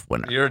 golf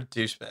winner? you're a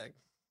douchebag.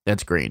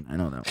 That's green. I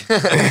know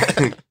that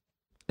one.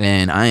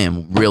 And I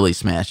am really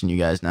smashing you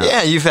guys now.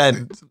 Yeah, you've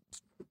had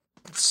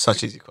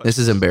such easy questions. This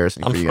is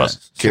embarrassing I'm for you guys.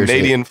 frustrated. Seriously.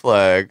 Canadian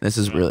flag. This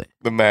is really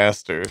The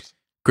Masters.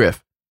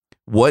 Griff.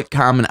 What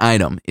common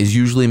item is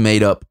usually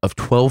made up of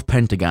 12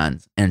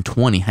 pentagons and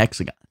 20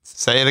 hexagons?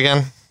 Say it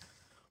again.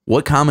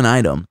 What common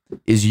item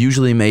is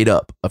usually made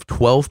up of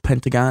 12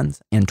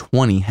 pentagons and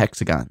 20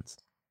 hexagons?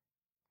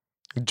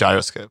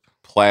 Gyroscope.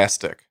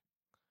 Plastic.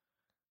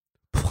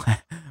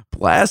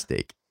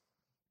 Plastic.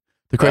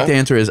 The correct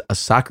answer is a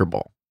soccer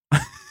ball.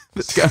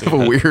 That's kind of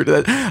a weird.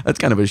 That's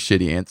kind of a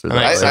shitty answer. That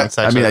makes sense,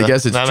 I mean, I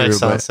guess it's that true. makes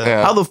But sense.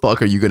 Yeah. how the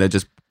fuck are you gonna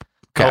just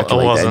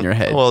calculate that in your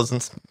head? It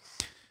wasn't.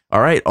 All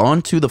right,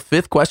 on to the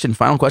fifth question.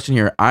 Final question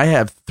here. I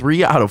have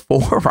 3 out of 4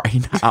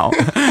 right now.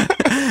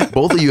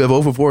 Both of you have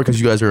 0 for 4 because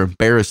you guys are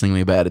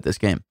embarrassingly bad at this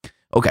game.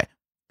 Okay,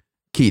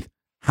 Keith,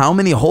 how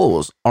many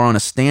holes are on a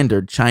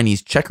standard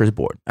Chinese checkers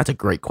board? That's a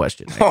great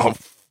question. Oh,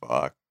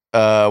 fuck.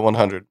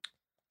 100.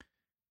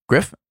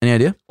 Griff, any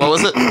idea? What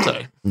was it?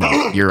 Sorry. No,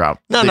 you're out.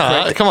 No, The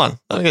no. correct- Come on.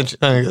 I'm gonna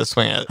get a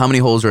swing at it. How many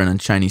holes are in a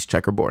Chinese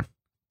checkerboard?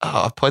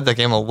 Oh, I've played that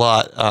game a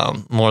lot,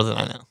 more than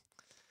I know.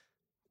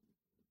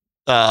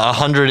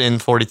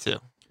 142.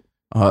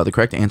 The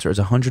correct answer is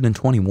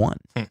 121.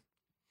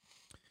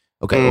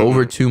 Okay, Mm.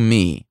 over to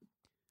me.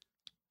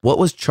 What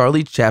was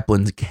Charlie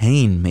Chaplin's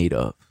cane made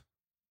of?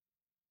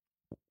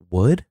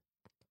 Wood?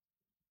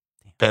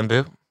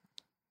 Bamboo.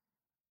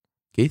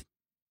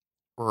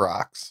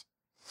 Rocks.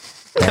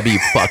 That'd be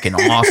fucking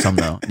awesome,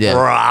 though. Yeah.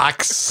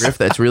 Rocks. Griff,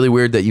 that's really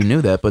weird that you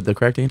knew that, but the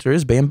correct answer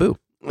is bamboo.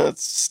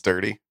 That's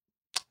sturdy.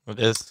 It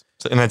is.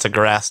 And it's a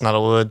grass, not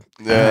a wood.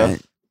 Yeah. All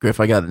right, Griff,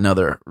 I got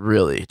another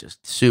really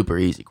just super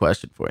easy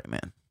question for you,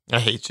 man. I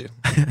hate you.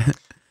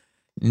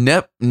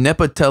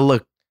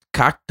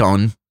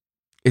 Nepatelococton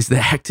is the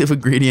active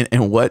ingredient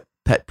in what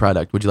pet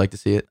product? Would you like to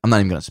see it? I'm not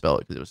even going to spell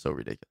it because it was so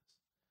ridiculous.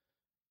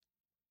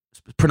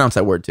 Pronounce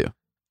that word too.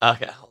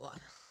 Okay, hold on.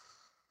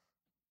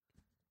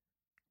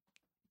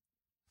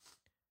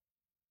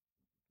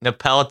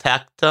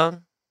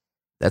 Nepelotactone.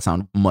 That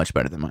sounds much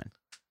better than mine.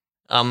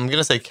 I'm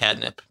gonna say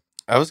catnip.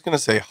 I was going to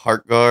say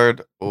heart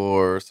guard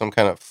or some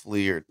kind of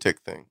flea or tick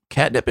thing.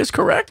 Catnip is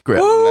correct, Griff.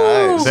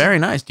 Nice. Very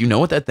nice. Do you know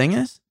what that thing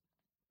is?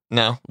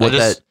 No, What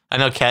I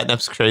know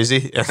catnip's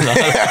crazy. It's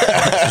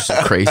just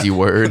a crazy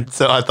word.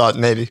 So I thought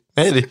maybe.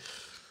 Well,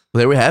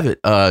 there we have it.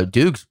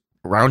 Dukes,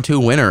 round 2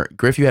 winner.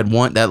 Griff, you had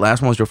one. That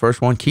last one was your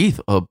first one. Keith,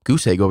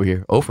 goose egg over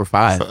here. 0 for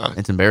 5. Fuck.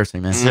 It's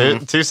embarrassing,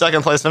 man. Two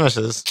second place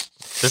finishes.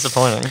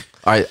 Disappointing.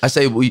 All right, I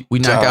say we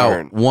knock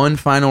Darn. out one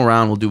final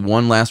round. We'll do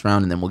one last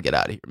round, and then we'll get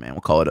out of here, man.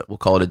 We'll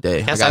call it a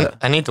day. Yes, I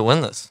I need to win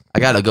this.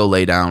 gotta go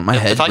lay down. My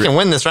head, If I can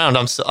win this round,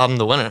 I'm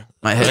the winner.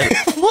 my head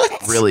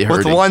What? really With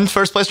hurting. one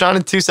first place round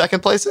and 2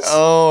 second places,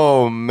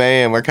 Oh,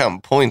 man. We're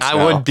counting points I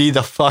now. would be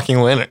the fucking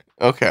winner.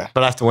 Okay.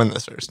 But I have to win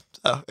this first.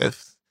 So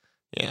if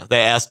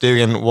they asked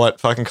Dugan what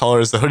fucking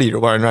color is the hoodie you're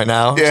wearing right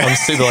now, Yeah. something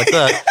stupid like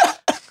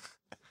that,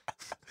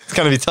 it's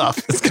gonna be tough.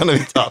 It's gonna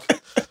be tough.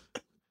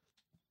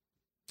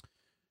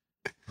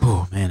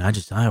 Oh man, I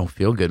don't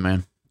feel good,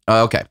 man.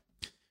 Okay,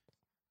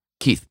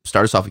 Keith,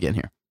 start us off again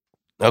here.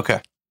 Okay.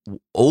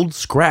 Old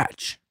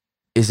Scratch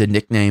is a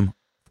nickname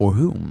for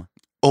whom?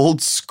 Old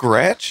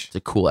Scratch? It's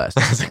a cool ass.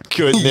 That's a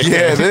nickname. good nickname.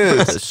 Yeah, it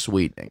It's is. a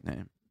sweet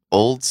nickname.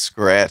 Old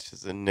Scratch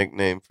is a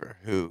nickname for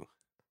who?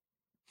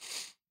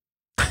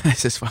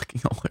 This is fucking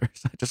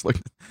hilarious. I just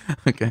looked.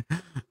 Okay,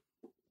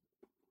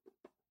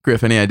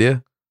 Griff, any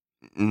idea?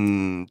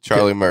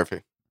 Charlie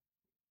Murphy.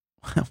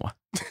 What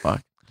the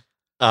fuck?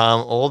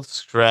 Old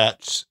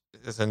Scratch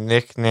is a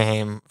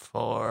nickname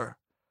for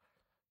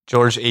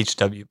George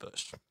H.W.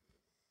 Bush.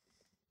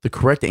 The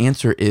correct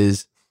answer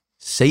is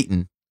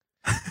Satan.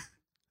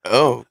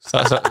 Oh. So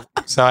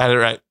I had it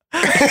right.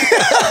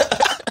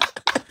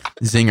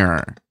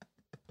 Zinger.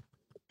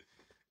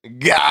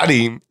 Got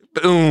him.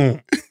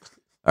 Boom.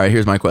 All right,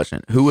 here's my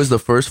question. Who was the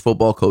first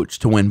football coach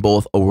to win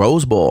both a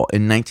Rose Bowl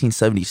in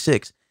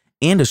 1976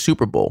 and a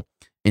Super Bowl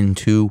in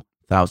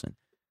 2000?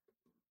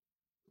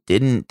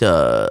 Didn't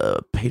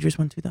Patriots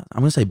win 2000? I'm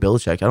going to say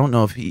Belichick. I don't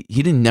know if he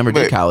never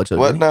did Wait, college. though,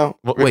 What did he? now?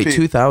 Wait, Repeat.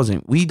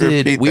 2000. We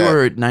Repeat that.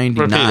 were at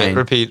 99.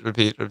 Repeat.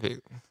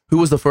 Who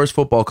was the first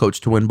football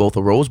coach to win both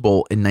a Rose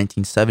Bowl in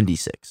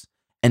 1976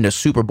 and a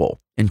Super Bowl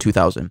in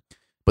 2000?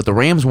 But the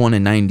Rams won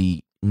in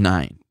 99.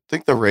 I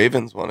think the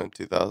Ravens won in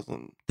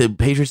 2000. The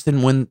Patriots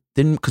didn't win,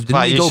 because didn't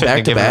Wow, we you go shouldn't back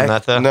have to given him back?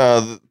 that though.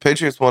 No, the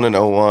Patriots won in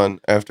 01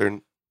 after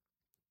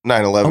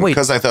 9/11 Oh, wait.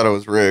 because I thought it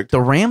was rigged.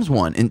 The Rams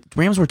won. And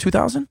Rams were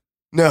 2000?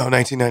 No,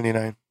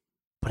 1999.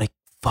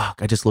 Fuck,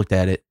 I just looked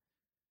at it.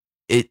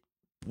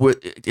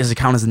 Does it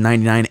count as the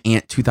 99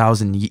 and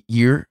 2000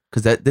 year?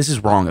 Because this is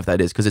wrong if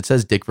that is, because it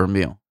says Dick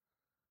Vermeil.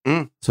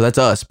 Mm. So that's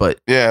us, but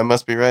Yeah, it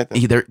must be right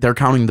then. they're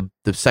counting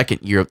the second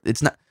year.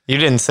 It's not. You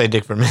didn't say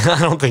Dick Vermeil. I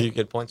don't think you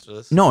get points for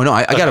this. No,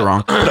 I got it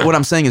wrong. But what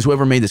I'm saying is,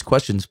 whoever made this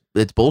question,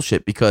 it's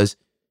bullshit because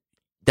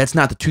that's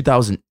not the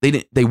 2000.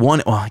 They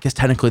won. Well, I guess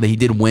technically he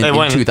did win They in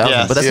won, 2000,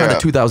 yes. but that's not Yeah. the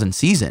 2000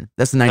 season.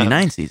 That's the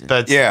 99 season.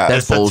 Yeah,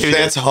 That's bullshit.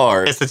 That's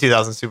hard. It's the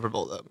 2000 Super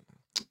Bowl though.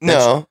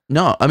 No,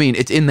 No, I mean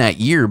it's in that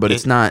year, but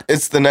it's not.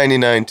 it's the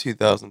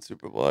 99-2000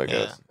 Super Bowl, I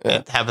guess. Yeah.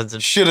 It happens in.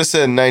 Should have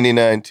said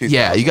 99-2000.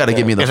 Yeah, you got to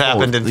give me the. It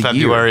happened in the year.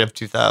 February of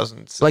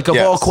 2000. So. Like of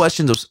all Yes.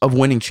 questions of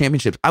winning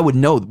championships, I would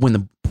know when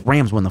the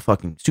Rams won the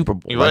fucking Super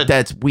Bowl. You Like, would.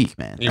 that's weak,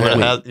 man. You That's would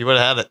weak.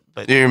 have had it.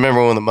 But Do you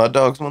remember when the Mud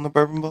Dogs won the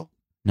Bourbon Bowl?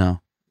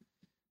 No.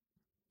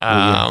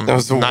 That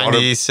was the water-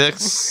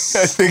 96.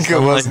 I think it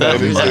something was like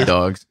that. 96. Mud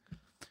Dogs.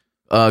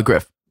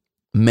 Griff.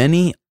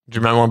 Many. Do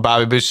you remember when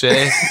Bobby Boucher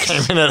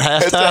came in at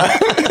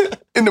halftime?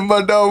 And the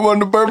Mud Dog won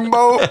the Bourbon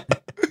Bowl.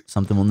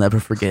 Something we'll never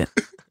forget.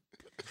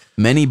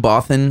 Many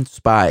Bothan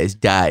spies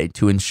died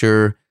to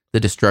ensure the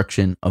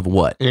destruction of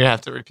what? You're gonna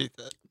have to repeat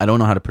that. I don't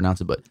know how to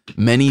pronounce it, but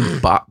many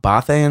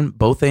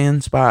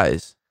Bothan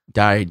spies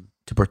died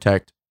to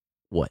protect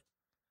what?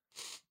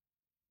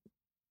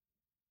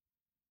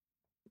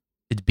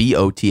 It's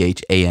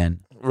Bothan.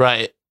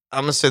 Right.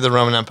 I'm gonna say the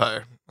Roman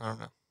Empire. I don't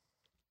know.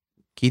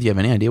 Keith, you have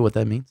any idea what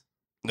that means?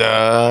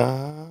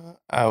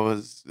 I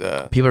was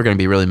People are going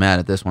to be really mad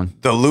at this one.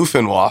 the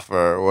Luftwaffe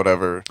or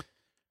whatever.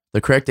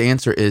 The correct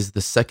answer is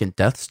the second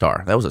Death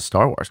Star. That was a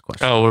Star Wars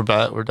question. Oh, we're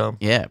bad. We're dumb.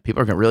 Yeah,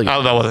 people are going to really. I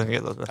wasn't gonna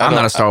get those. I'm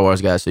not a Star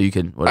Wars guy, so you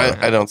can.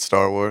 Whatever. I don't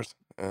Star Wars.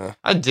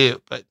 I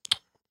do, but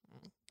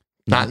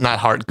not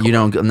hardcore. You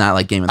don't not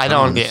like Game of I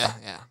Thrones. don't. Yeah.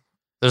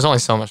 There's only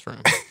so much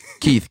room.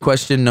 Keith,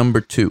 question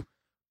number 2.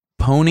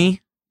 Pony,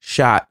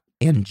 shot,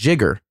 and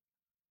jigger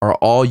are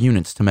all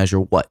units to measure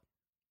what?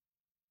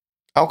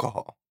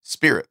 Alcohol,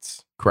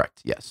 spirits.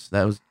 Correct. Yes,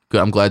 that was good.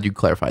 I'm glad you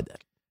clarified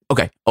that.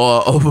 Okay.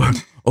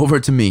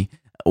 Over to me.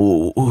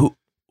 Who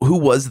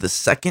was the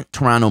second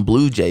Toronto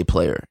Blue Jay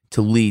player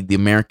to lead the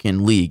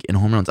American League in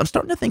home runs? I'm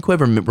starting to think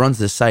whoever runs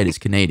this site is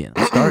Canadian.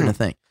 I'm starting to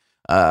think.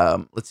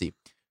 Let's see.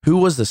 Who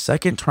was the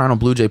second Toronto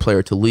Blue Jay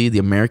player to lead the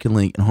American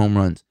League in home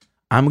runs?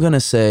 I'm gonna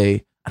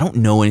say I don't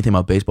know anything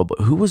about baseball, but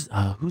who's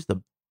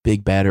the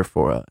big batter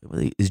for?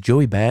 Is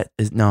Joey Bat?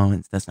 That's not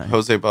him.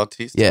 Jose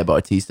Bautista. Yeah,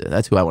 Bautista.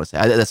 That's who I want to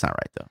say. That's not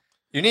right though.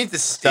 You need to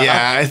stop.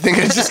 Yeah, I think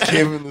I just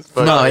gave him this.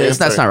 fucking No, answer.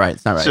 that's not right.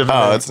 It's not right. Should-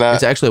 Oh, it's not.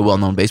 It's actually a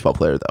well-known baseball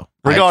player though.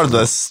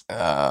 Regardless,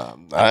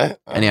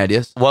 Any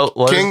ideas? what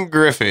King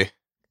Griffey.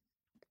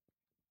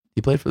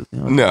 He played for.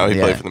 No, he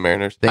played for the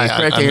Mariners. The I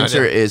correct have no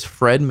answer idea. is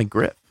Fred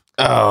McGriff.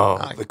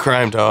 Oh, the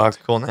crime dog.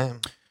 Cool name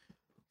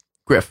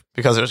Griff.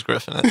 because there's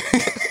Griff in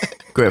it.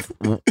 Griff.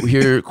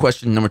 Here,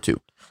 question number 2.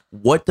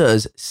 What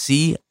does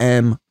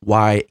CMYK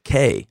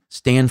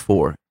stand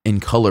for in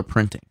color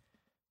printing?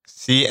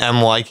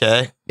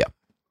 CMYK.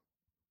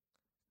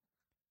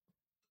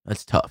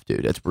 That's tough,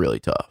 dude. That's really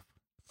tough.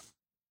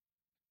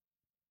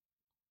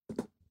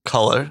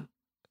 Color.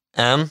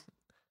 M.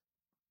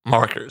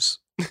 Markers.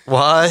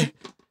 Y.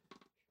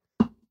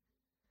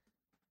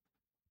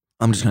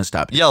 I'm just gonna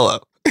stop you.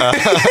 Yellow.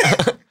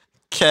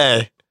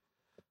 K.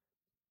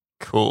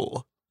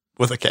 Cool.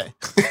 With a K.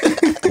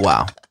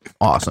 Wow,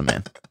 awesome,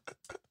 man.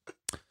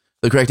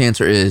 The correct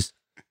answer is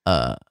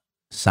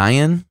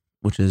cyan,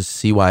 which is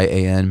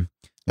CYAN.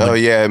 Oh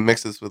yeah, it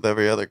mixes with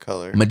every other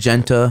color.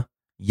 Magenta,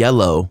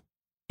 yellow,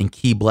 and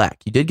key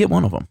black. You did get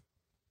one of them.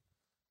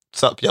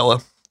 What's up, Yellow?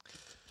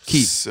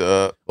 Keith,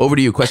 over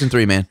to you. Question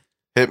 3, man.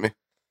 Hit me.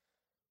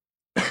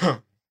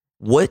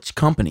 Which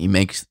company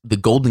makes the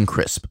Golden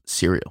Crisp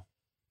cereal?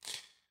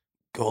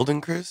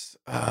 Golden Chris?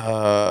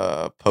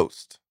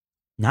 Post.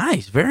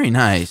 Nice, very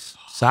nice,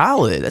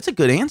 solid. That's a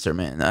good answer,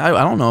 man. I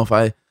don't know if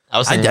I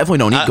thinking- definitely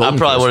don't eat I Golden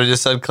probably Crisp. would have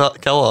just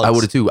said Kellogg's. I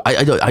would have too.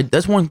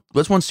 That's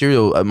one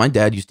cereal my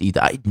dad used to eat.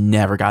 That I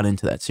never got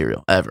into that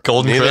cereal ever.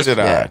 Golden Neither Crisp. did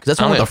I. Yeah, because that's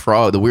I one with don't the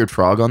frog, the weird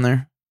frog on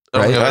there. I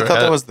don't Right? think I've I ever thought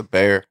had that it. was the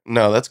bear.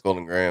 No, that's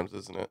Golden Grams,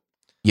 isn't it?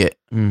 Yeah,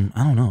 I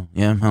don't know.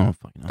 Yeah, I don't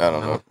fucking know. I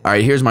don't know. All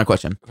right, here's my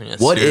question. I mean, a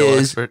What cereal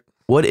is- expert.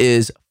 What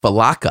is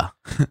falaka?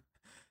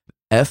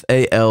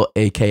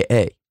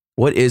 Falaka.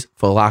 What is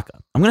falaka?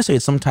 I'm gonna say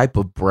it's some type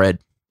of bread.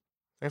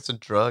 I think it's a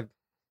drug.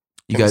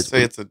 You I'm gonna guys,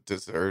 say it's a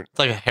dessert. It's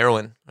like a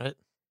heroin, right?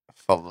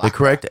 Falafel. the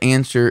correct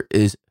answer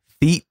is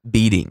feet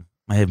beating.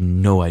 I have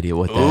no idea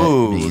what that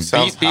Ooh, means.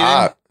 sounds Beat beating?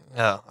 hot.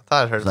 Yeah, I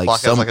thought I heard Like like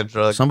some- like a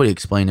drug. Somebody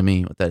explain to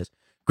me what that is.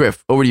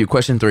 Griff, over to you.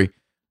 Question 3.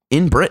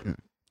 In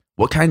Britain,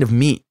 what kind of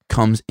meat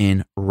comes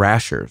in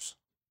rashers?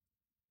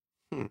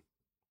 Hmm.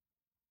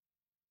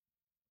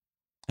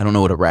 I don't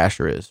know what a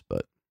rasher is,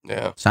 but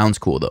Yeah. sounds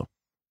cool though.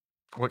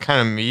 What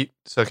kind of meat?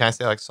 So can I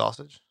say like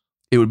sausage?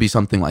 It would be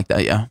something like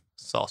that, yeah.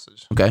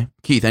 Sausage. Okay.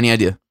 Keith, any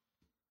idea?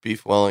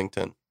 Beef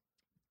Wellington.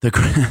 The,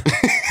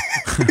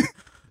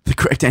 the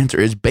correct answer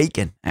is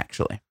bacon,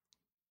 actually.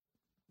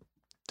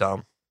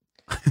 Dumb.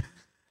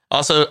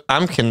 Also,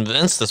 I'm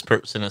convinced this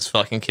person is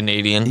fucking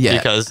Canadian Yeah.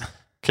 because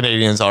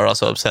Canadians are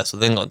also obsessed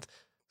with England.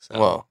 So,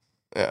 Well,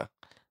 yeah.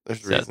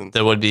 There's so reasons.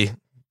 there would be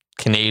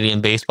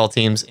Canadian baseball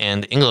teams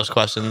and English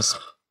questions.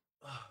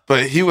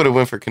 But he would have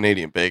went for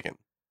Canadian bacon.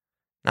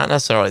 Not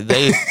necessarily.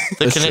 That's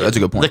true. That's a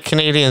good point. The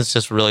Canadians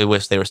just really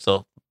wish they were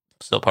still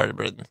part of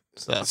Britain.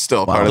 So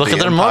Still Wow. part of look the at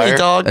their empire. money,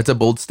 dog. That's a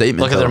bold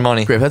statement. Look at their though.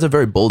 money. Griff, that's a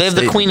very bold They have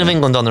statement. the Queen of man.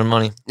 England on their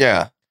money.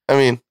 Yeah. I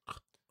mean,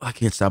 I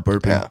can't stop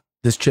burping. yeah.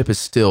 This chip is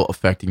still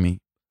affecting me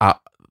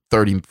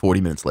 30,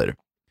 40 minutes later.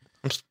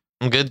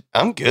 I'm good.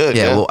 I'm good.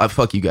 Yeah, man. well,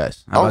 fuck you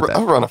guys. How about that?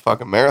 I'll run a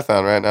fucking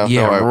marathon right now.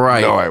 Yeah,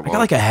 right. No, I I won't. got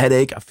like a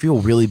headache. I feel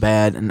really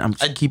bad, and I'm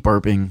just I- keep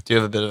burping. Do you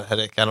have a bit of a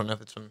headache? I don't know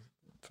if it's from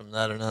from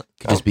that or not.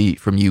 Could just be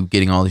from you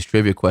getting all these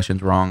trivia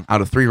questions wrong.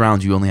 Out of 3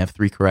 rounds, you only have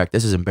 3 correct.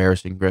 This is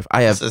embarrassing, Griff.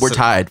 We're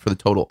tied for the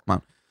total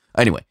amount.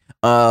 Anyway,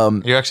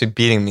 You're actually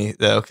beating me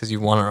though because you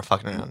won on a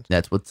fucking round.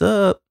 that's what's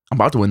up. I'm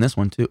about to win this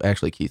one too.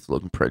 Actually, Keith's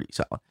looking pretty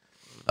solid.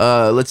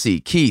 Let's see,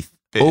 Keith.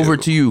 Ew. Over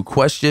to you.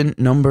 Question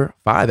number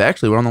 5.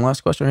 Actually, we're on the last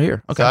question right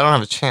here. So Okay. I don't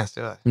have a chance,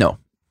 do I? No,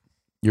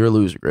 you're a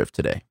loser, Griff.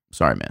 Today.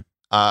 Sorry, man.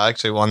 I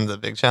actually won the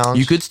big challenge.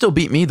 You could still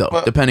beat me though,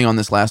 Well- depending on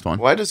this last one.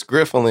 Why does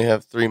Griff only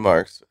have 3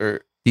 marks?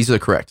 Or These are the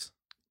correct.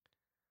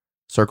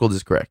 Circled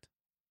is correct.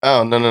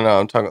 oh no,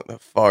 I'm talking about the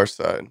far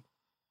side.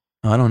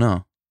 I don't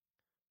know.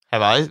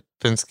 Have I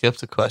been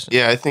skipped a question?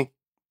 Yeah, I think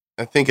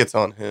it's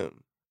on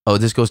him. Oh,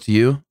 this goes to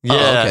you. Yeah,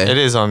 Oh, okay. it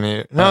is on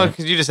me. No, Alright.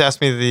 because you just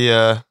asked me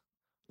the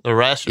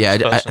rest. Yeah,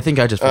 I think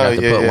I just forgot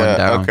to put one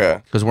down.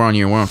 Okay. Because we're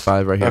on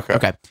 5 right here.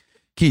 Okay.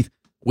 Keith,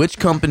 which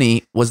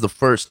company was the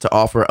first to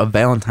offer a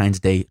Valentine's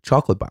Day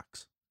chocolate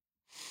box?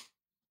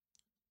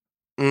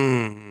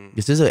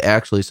 This is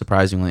actually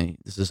surprisingly,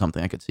 this is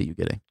something I could see you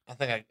getting. I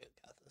think I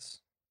got this.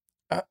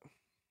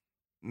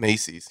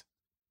 Macy's.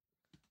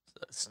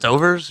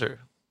 Stovers or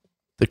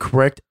The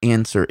correct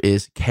answer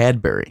is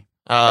Cadbury.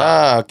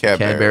 Cadbury.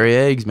 Cadbury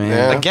eggs, man.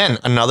 Yeah. again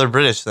another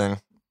British thing.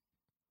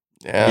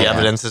 Yeah. The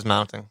evidence is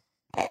mounting.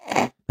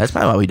 That's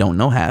probably why we don't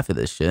know half of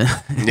this shit.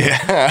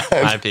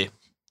 Yeah. IP.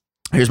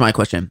 Here's my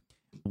question.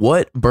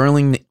 What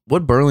Burlingame,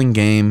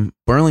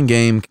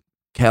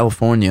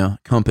 California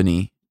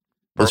company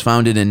was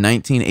founded in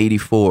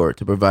 1984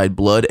 to provide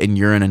blood and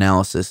urine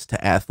analysis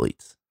to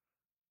athletes?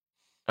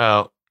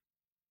 Oh,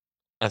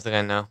 I think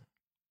I know.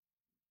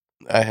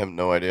 I have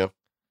no idea.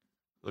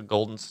 The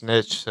Golden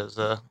Snitch says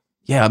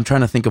Yeah, I'm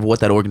trying to think of what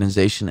that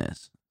organization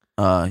is.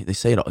 They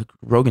say it.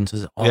 Rogan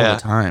says it all Yeah.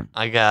 the time.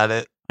 I got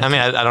it. I mean,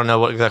 I don't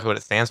know exactly what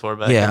it stands for,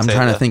 but I Yeah, can I'm say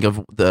trying to think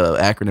of the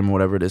acronym,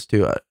 whatever it is,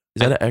 too. Is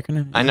that an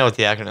acronym? I know what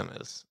the acronym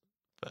is,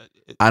 but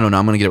I don't know.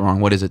 I'm gonna get it wrong.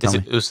 What is it? is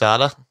Tell it me.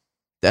 USADA?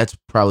 That's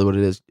probably what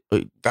it is.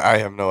 I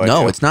have no idea.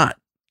 No, it's not.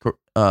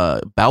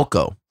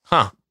 Balco.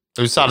 Huh?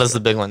 USADA's the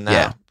big one now.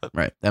 Yeah. But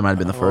Right. That might have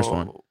been the first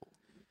one.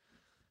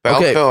 Balco,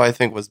 Okay. I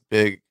think, was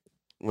big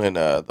when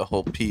the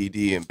whole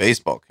PED in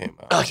baseball came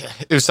out. okay,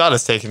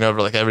 USADA's taking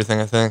over like everything.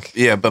 I think.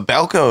 Yeah, but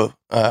Balco,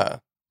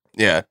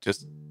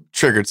 just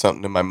triggered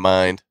something in my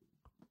mind.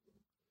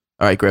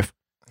 All right, Griff.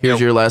 Here's Yep.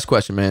 your last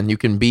question, man. You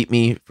can beat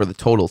me for the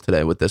total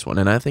today with this one,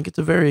 and I think it's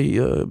a very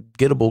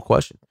gettable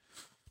question.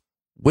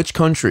 Which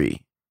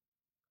country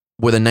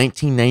were the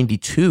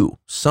 1992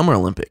 Summer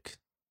Olympic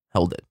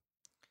held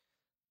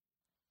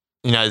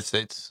in? United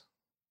States,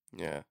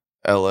 Yeah.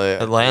 LA. I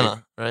think.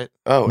 Atlanta, right?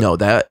 Oh,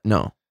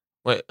 No.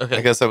 Wait, okay.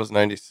 I guess that was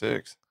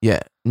 96.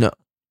 Yeah, no.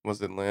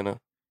 Was Atlanta.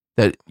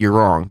 That you're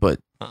wrong, but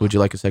would you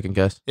like a second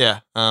guess? Yeah,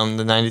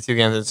 the 92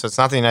 games. So it's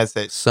not the United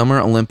States. Summer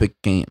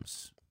Olympic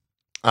Games.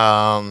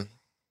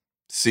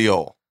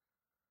 Seoul.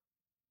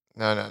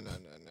 No.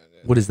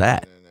 What is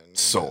that? No.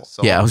 Seoul.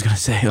 Yeah, I was gonna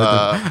say.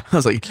 I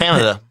was like,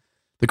 Canada.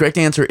 The correct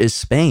answer is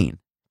Spain.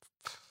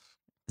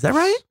 Is that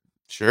right?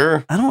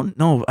 Sure. I don't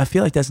know. I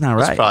feel like that's not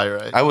That's right. probably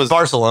right. I was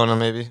Barcelona,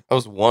 maybe. I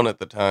was 1 at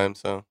the time,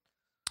 so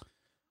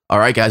All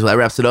right, guys. Well, that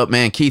wraps it up,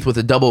 man. Keith with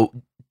a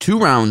double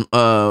 2-round.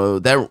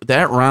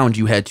 That round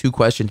you had 2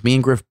 questions. Me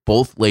and Griff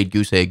both laid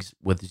goose eggs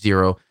with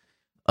 0.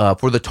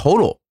 For the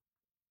total,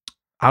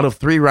 out of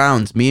 3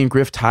 rounds, me and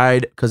Griff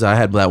tied because I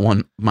had that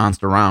one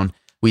monster round.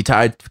 We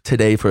tied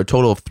today for a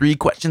total of 3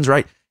 questions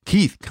right.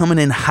 Keith coming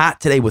in hot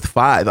today with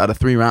 5 out of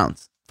 3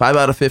 rounds. 5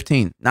 out of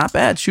 15. Not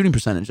bad shooting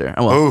percentage there.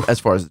 Oh, well, Oof.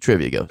 as far as the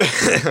trivia goes,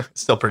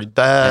 Still pretty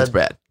bad. that's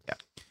bad. Yeah.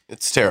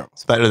 it's terrible.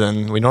 It's better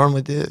than we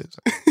normally do.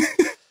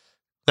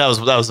 That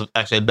was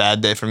actually a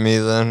bad day for me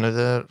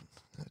then.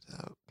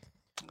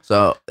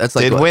 So that's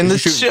like Did what, win the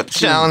shooting- chip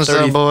shooting challenge,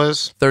 though,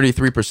 boys.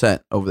 33%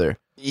 over there.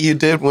 You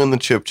did win the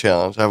chip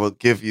challenge. I will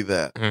give you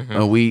that.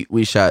 Mhm.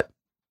 We shot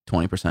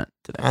 20%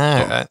 today. All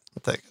right,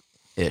 I'll take it.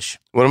 Ish.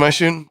 What am I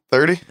shooting?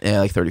 30?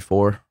 Yeah, like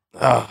 34.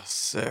 Oh,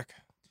 sick.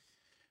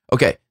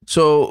 Okay,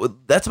 so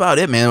that's about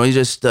it, man. We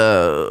just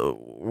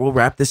we'll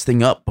wrap this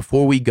thing up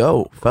before we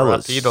go,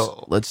 fellas.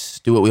 Rapido. Let's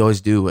do what we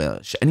always do.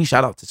 Any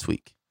shout outs this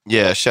week?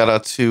 Yeah, shout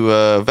out to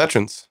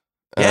veterans.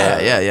 Yeah,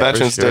 for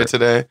Veterans sure. Day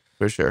today.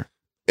 For sure.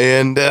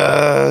 And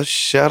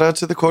shout out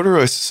to the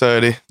Corduroy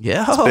Society.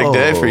 Yeah, It's a big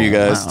day for you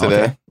guys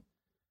today. okay.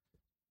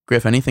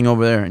 Griff, anything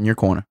over there in your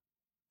corner?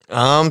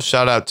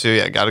 Shout out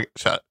to gotta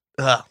shout.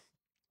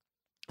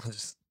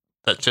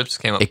 That chips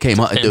came up. It came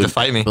up, to dude.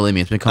 fight me. Believe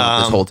me, it's been coming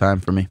up this whole time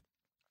for me.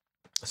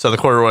 So the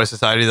Corduroy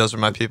Society, those are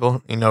my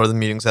people. You know where the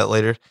meeting's at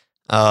later.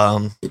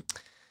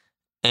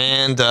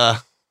 And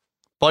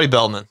Buddy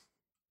Beltman,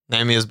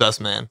 name me his best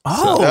man.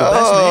 Oh, So,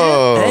 best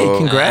man. Hey, Oh.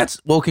 congrats.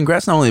 Well,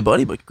 congrats not only to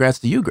Buddy, but congrats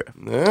to you, Griff.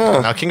 Yeah.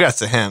 now congrats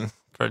to him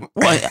for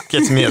Well,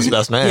 gets me as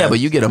best man. Yeah, but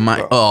you get a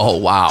mic. Oh,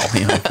 wow.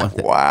 You know, fuck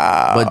that.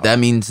 Wow. But that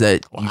means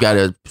that you got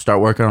to start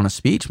working on a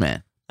speech,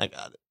 man. I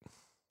got it.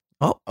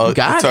 Oh, Oh, you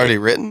got it's it. already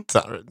written? It's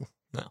not written.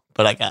 No,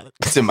 but I got it.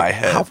 It's in my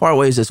head. How far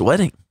away is this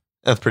wedding?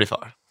 That's pretty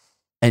far.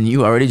 and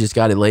you already just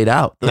got it laid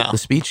out. The, No. the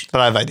speech.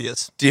 But I have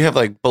ideas. Do you have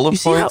like bullet You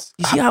see, how, points?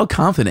 you see how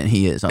confident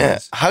he is on Yeah.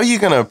 this. How are you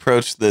gonna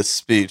approach this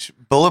speech?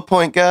 Bullet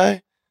point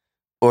guy,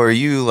 or are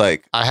you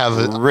like I have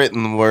it.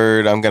 written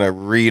word? I'm gonna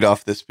read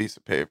off this piece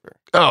of paper.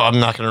 Oh, I'm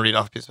not going to read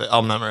off a piece of it.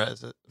 I'll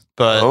memorize it.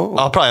 But Oh.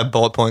 I'll probably have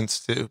bullet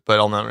points too, but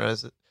I'll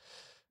memorize it.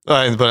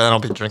 But then I'll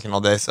be drinking all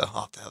day, so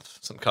I'll have to have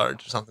some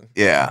cards or something.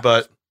 Yeah.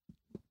 But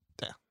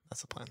yeah, that's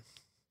the plan.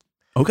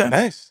 Okay.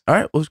 Nice. All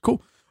right. Well,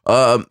 cool.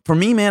 For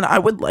me, man, I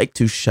would like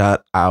to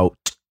shout out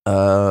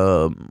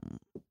the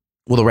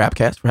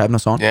Rapcast for having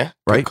us on. Yeah.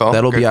 Good Right. call.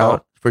 That'll Good be call.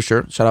 out for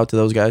sure. Shout out to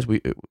those guys.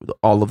 We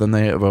all of them.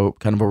 They have a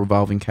kind of a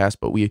revolving cast,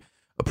 but we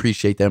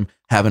appreciate them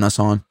having us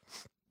on,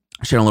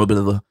 sharing a little bit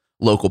of the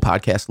local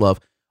podcast love.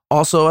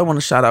 Also, I want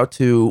to shout out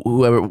to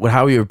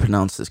how you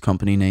pronounce this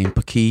company name,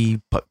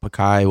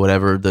 Pakai,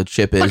 whatever the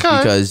chip is,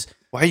 Pakai.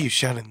 Why are you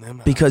shouting them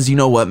out? because you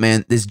know what,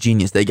 man, this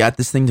genius. They got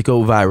this thing to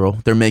go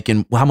viral. They're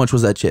making how much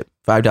was that chip?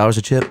 $5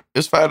 a chip.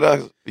 It's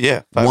 $5.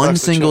 Yeah. $5 One a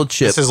single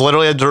chip. chip. This is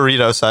literally a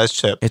Dorito-sized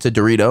chip. It's a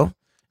Dorito.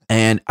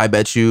 And I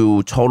bet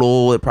you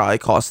total, it probably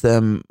costs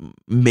them,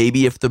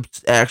 maybe if the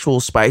actual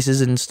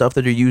spices and stuff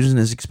that they're using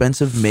is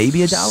expensive, maybe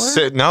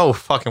 $1. No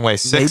fucking way.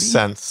 6 Maybe?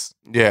 cents.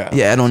 Yeah.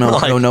 Yeah, I don't know. I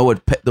Like- don't know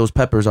what those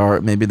peppers are.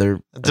 Maybe they're.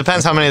 It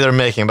depends how many they're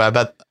making, but I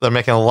bet they're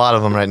making a lot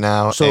of them right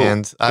now. So-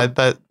 and I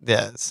bet,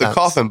 yeah. It's The not-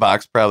 coffin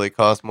box probably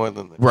costs more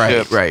than the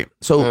chip. Right.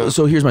 So Yeah.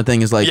 so here's my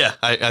thing is like, yeah,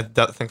 I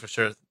don't think for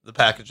sure the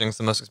packaging's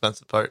the most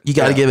expensive part. you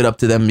got to Yeah. give it up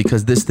to them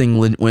because this thing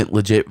went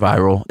legit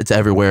viral. It's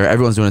everywhere.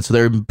 Everyone's doing it. So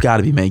they're got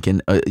to be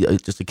making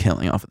just a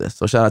killing off of this.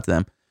 So shout out to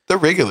them. The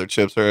regular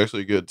chips are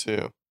actually good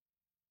too.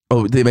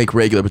 Oh, they make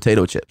regular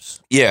potato chips.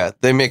 Yeah,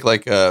 they make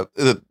like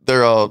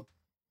they're all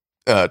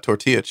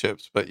tortilla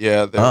chips, but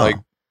yeah, they're Oh. like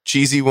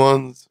cheesy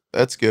ones.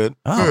 That's good.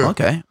 Oh, Hmm.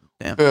 okay.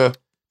 Yeah.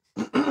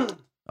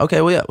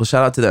 Okay, well, yeah. Well,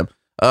 shout out to them.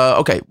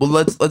 Okay, well,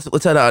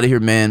 let's head out of here,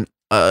 man.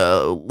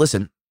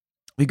 Listen,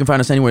 you can find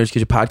us anywhere. Just get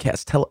your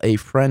podcast. Tell a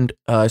friend,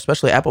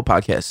 especially Apple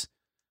Podcasts.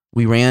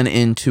 We ran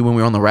into when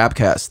we were on the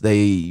Rapcast.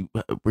 They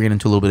ran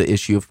into a little bit of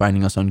issue of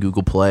finding us on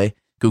Google Play.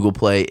 Google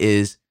Play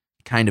is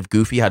kind of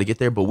goofy how to get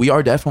there, but we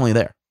are definitely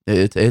there.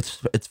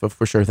 It's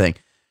for sure thing.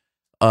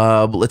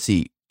 But let's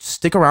see.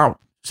 Stick around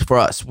for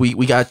us. We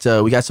got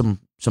some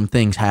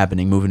things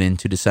happening moving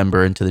into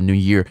December into the new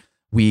year.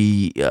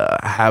 We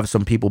have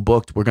some people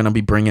booked. We're going to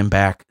be bringing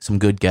back some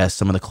good guests,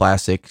 some of the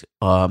classic,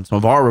 some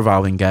of our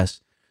revolving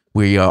guests.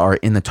 We are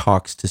in the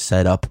talks to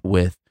set up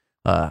with,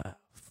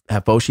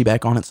 have Boshi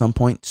back on at some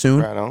point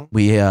soon. Right on.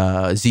 We,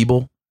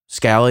 Zeeble,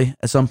 Scally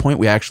at some point.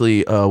 We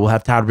actually will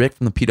have Todd Rick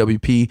from the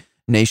PWP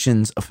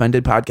Nations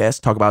Offended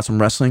podcast talk about some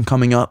wrestling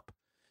coming up.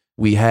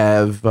 We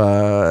have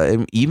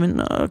even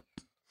a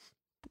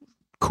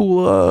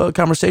cool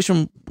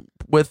conversation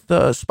with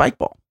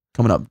Spikeball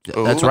coming up.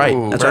 That's right.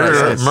 Ooh, That's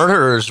right.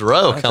 Murderer's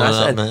Row That's coming what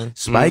I up, said. man.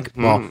 Spike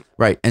Mhm. Ball.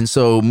 Right. And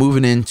so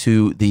moving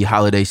into the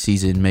holiday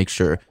season, make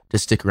sure to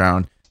stick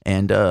around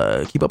and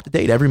keep up to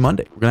date every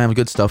Monday. We're going to have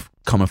good stuff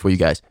coming for you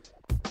guys.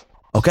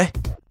 Okay.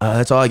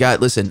 That's all I got.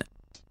 Listen,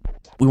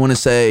 we want to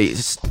say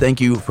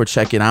thank you for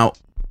checking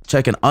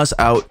us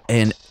out.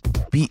 And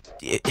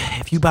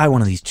if you buy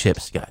one of these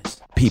chips, guys,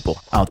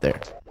 people out there,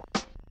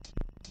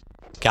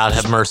 God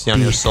have mercy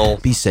on your soul.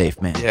 be safe,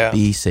 man. Yeah.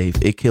 Be safe.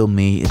 It killed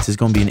me. It's just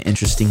going to be an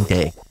interesting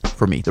day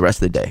for me the rest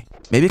of the day.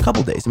 Maybe a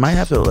couple days. It might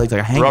have to like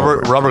a hangover.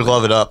 Rubber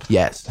glove it up.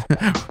 Yes.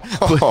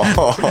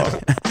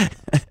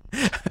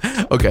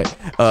 Okay.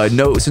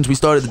 No, since we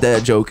started the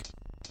dad joke,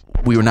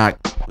 we were not.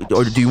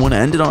 Or do you want to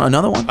end it on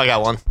another one? I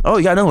got one. Oh,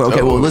 you got another one.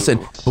 Okay. Well, Oh. listen.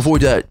 Before we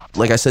do that,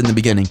 like I said in the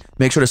beginning,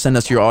 make sure to send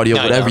us your audio,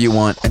 No, whatever no. you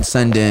want, and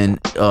send in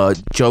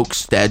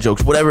jokes, dad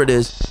jokes, whatever it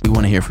is. We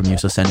want to hear from you,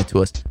 so send it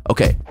to us.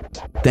 Okay.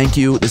 Thank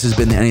you. This has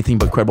been the Anything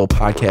But Credible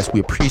podcast.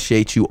 We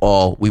appreciate you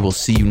all. We will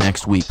see you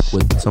next week.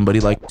 Would somebody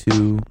like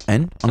to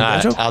end on a dad All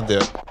right, joke? I'll do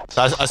it.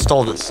 So I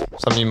stole this.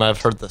 Some of you might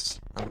have heard this.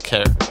 I don't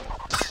care.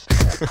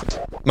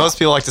 Most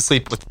people like to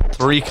sleep with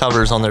 3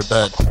 covers on their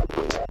bed.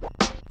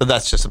 But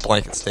that's just a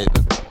blanket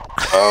statement.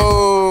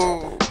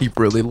 Oh. He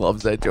really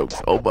loves that joke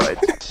so much.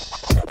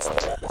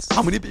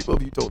 How many people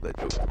have you told that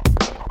joke?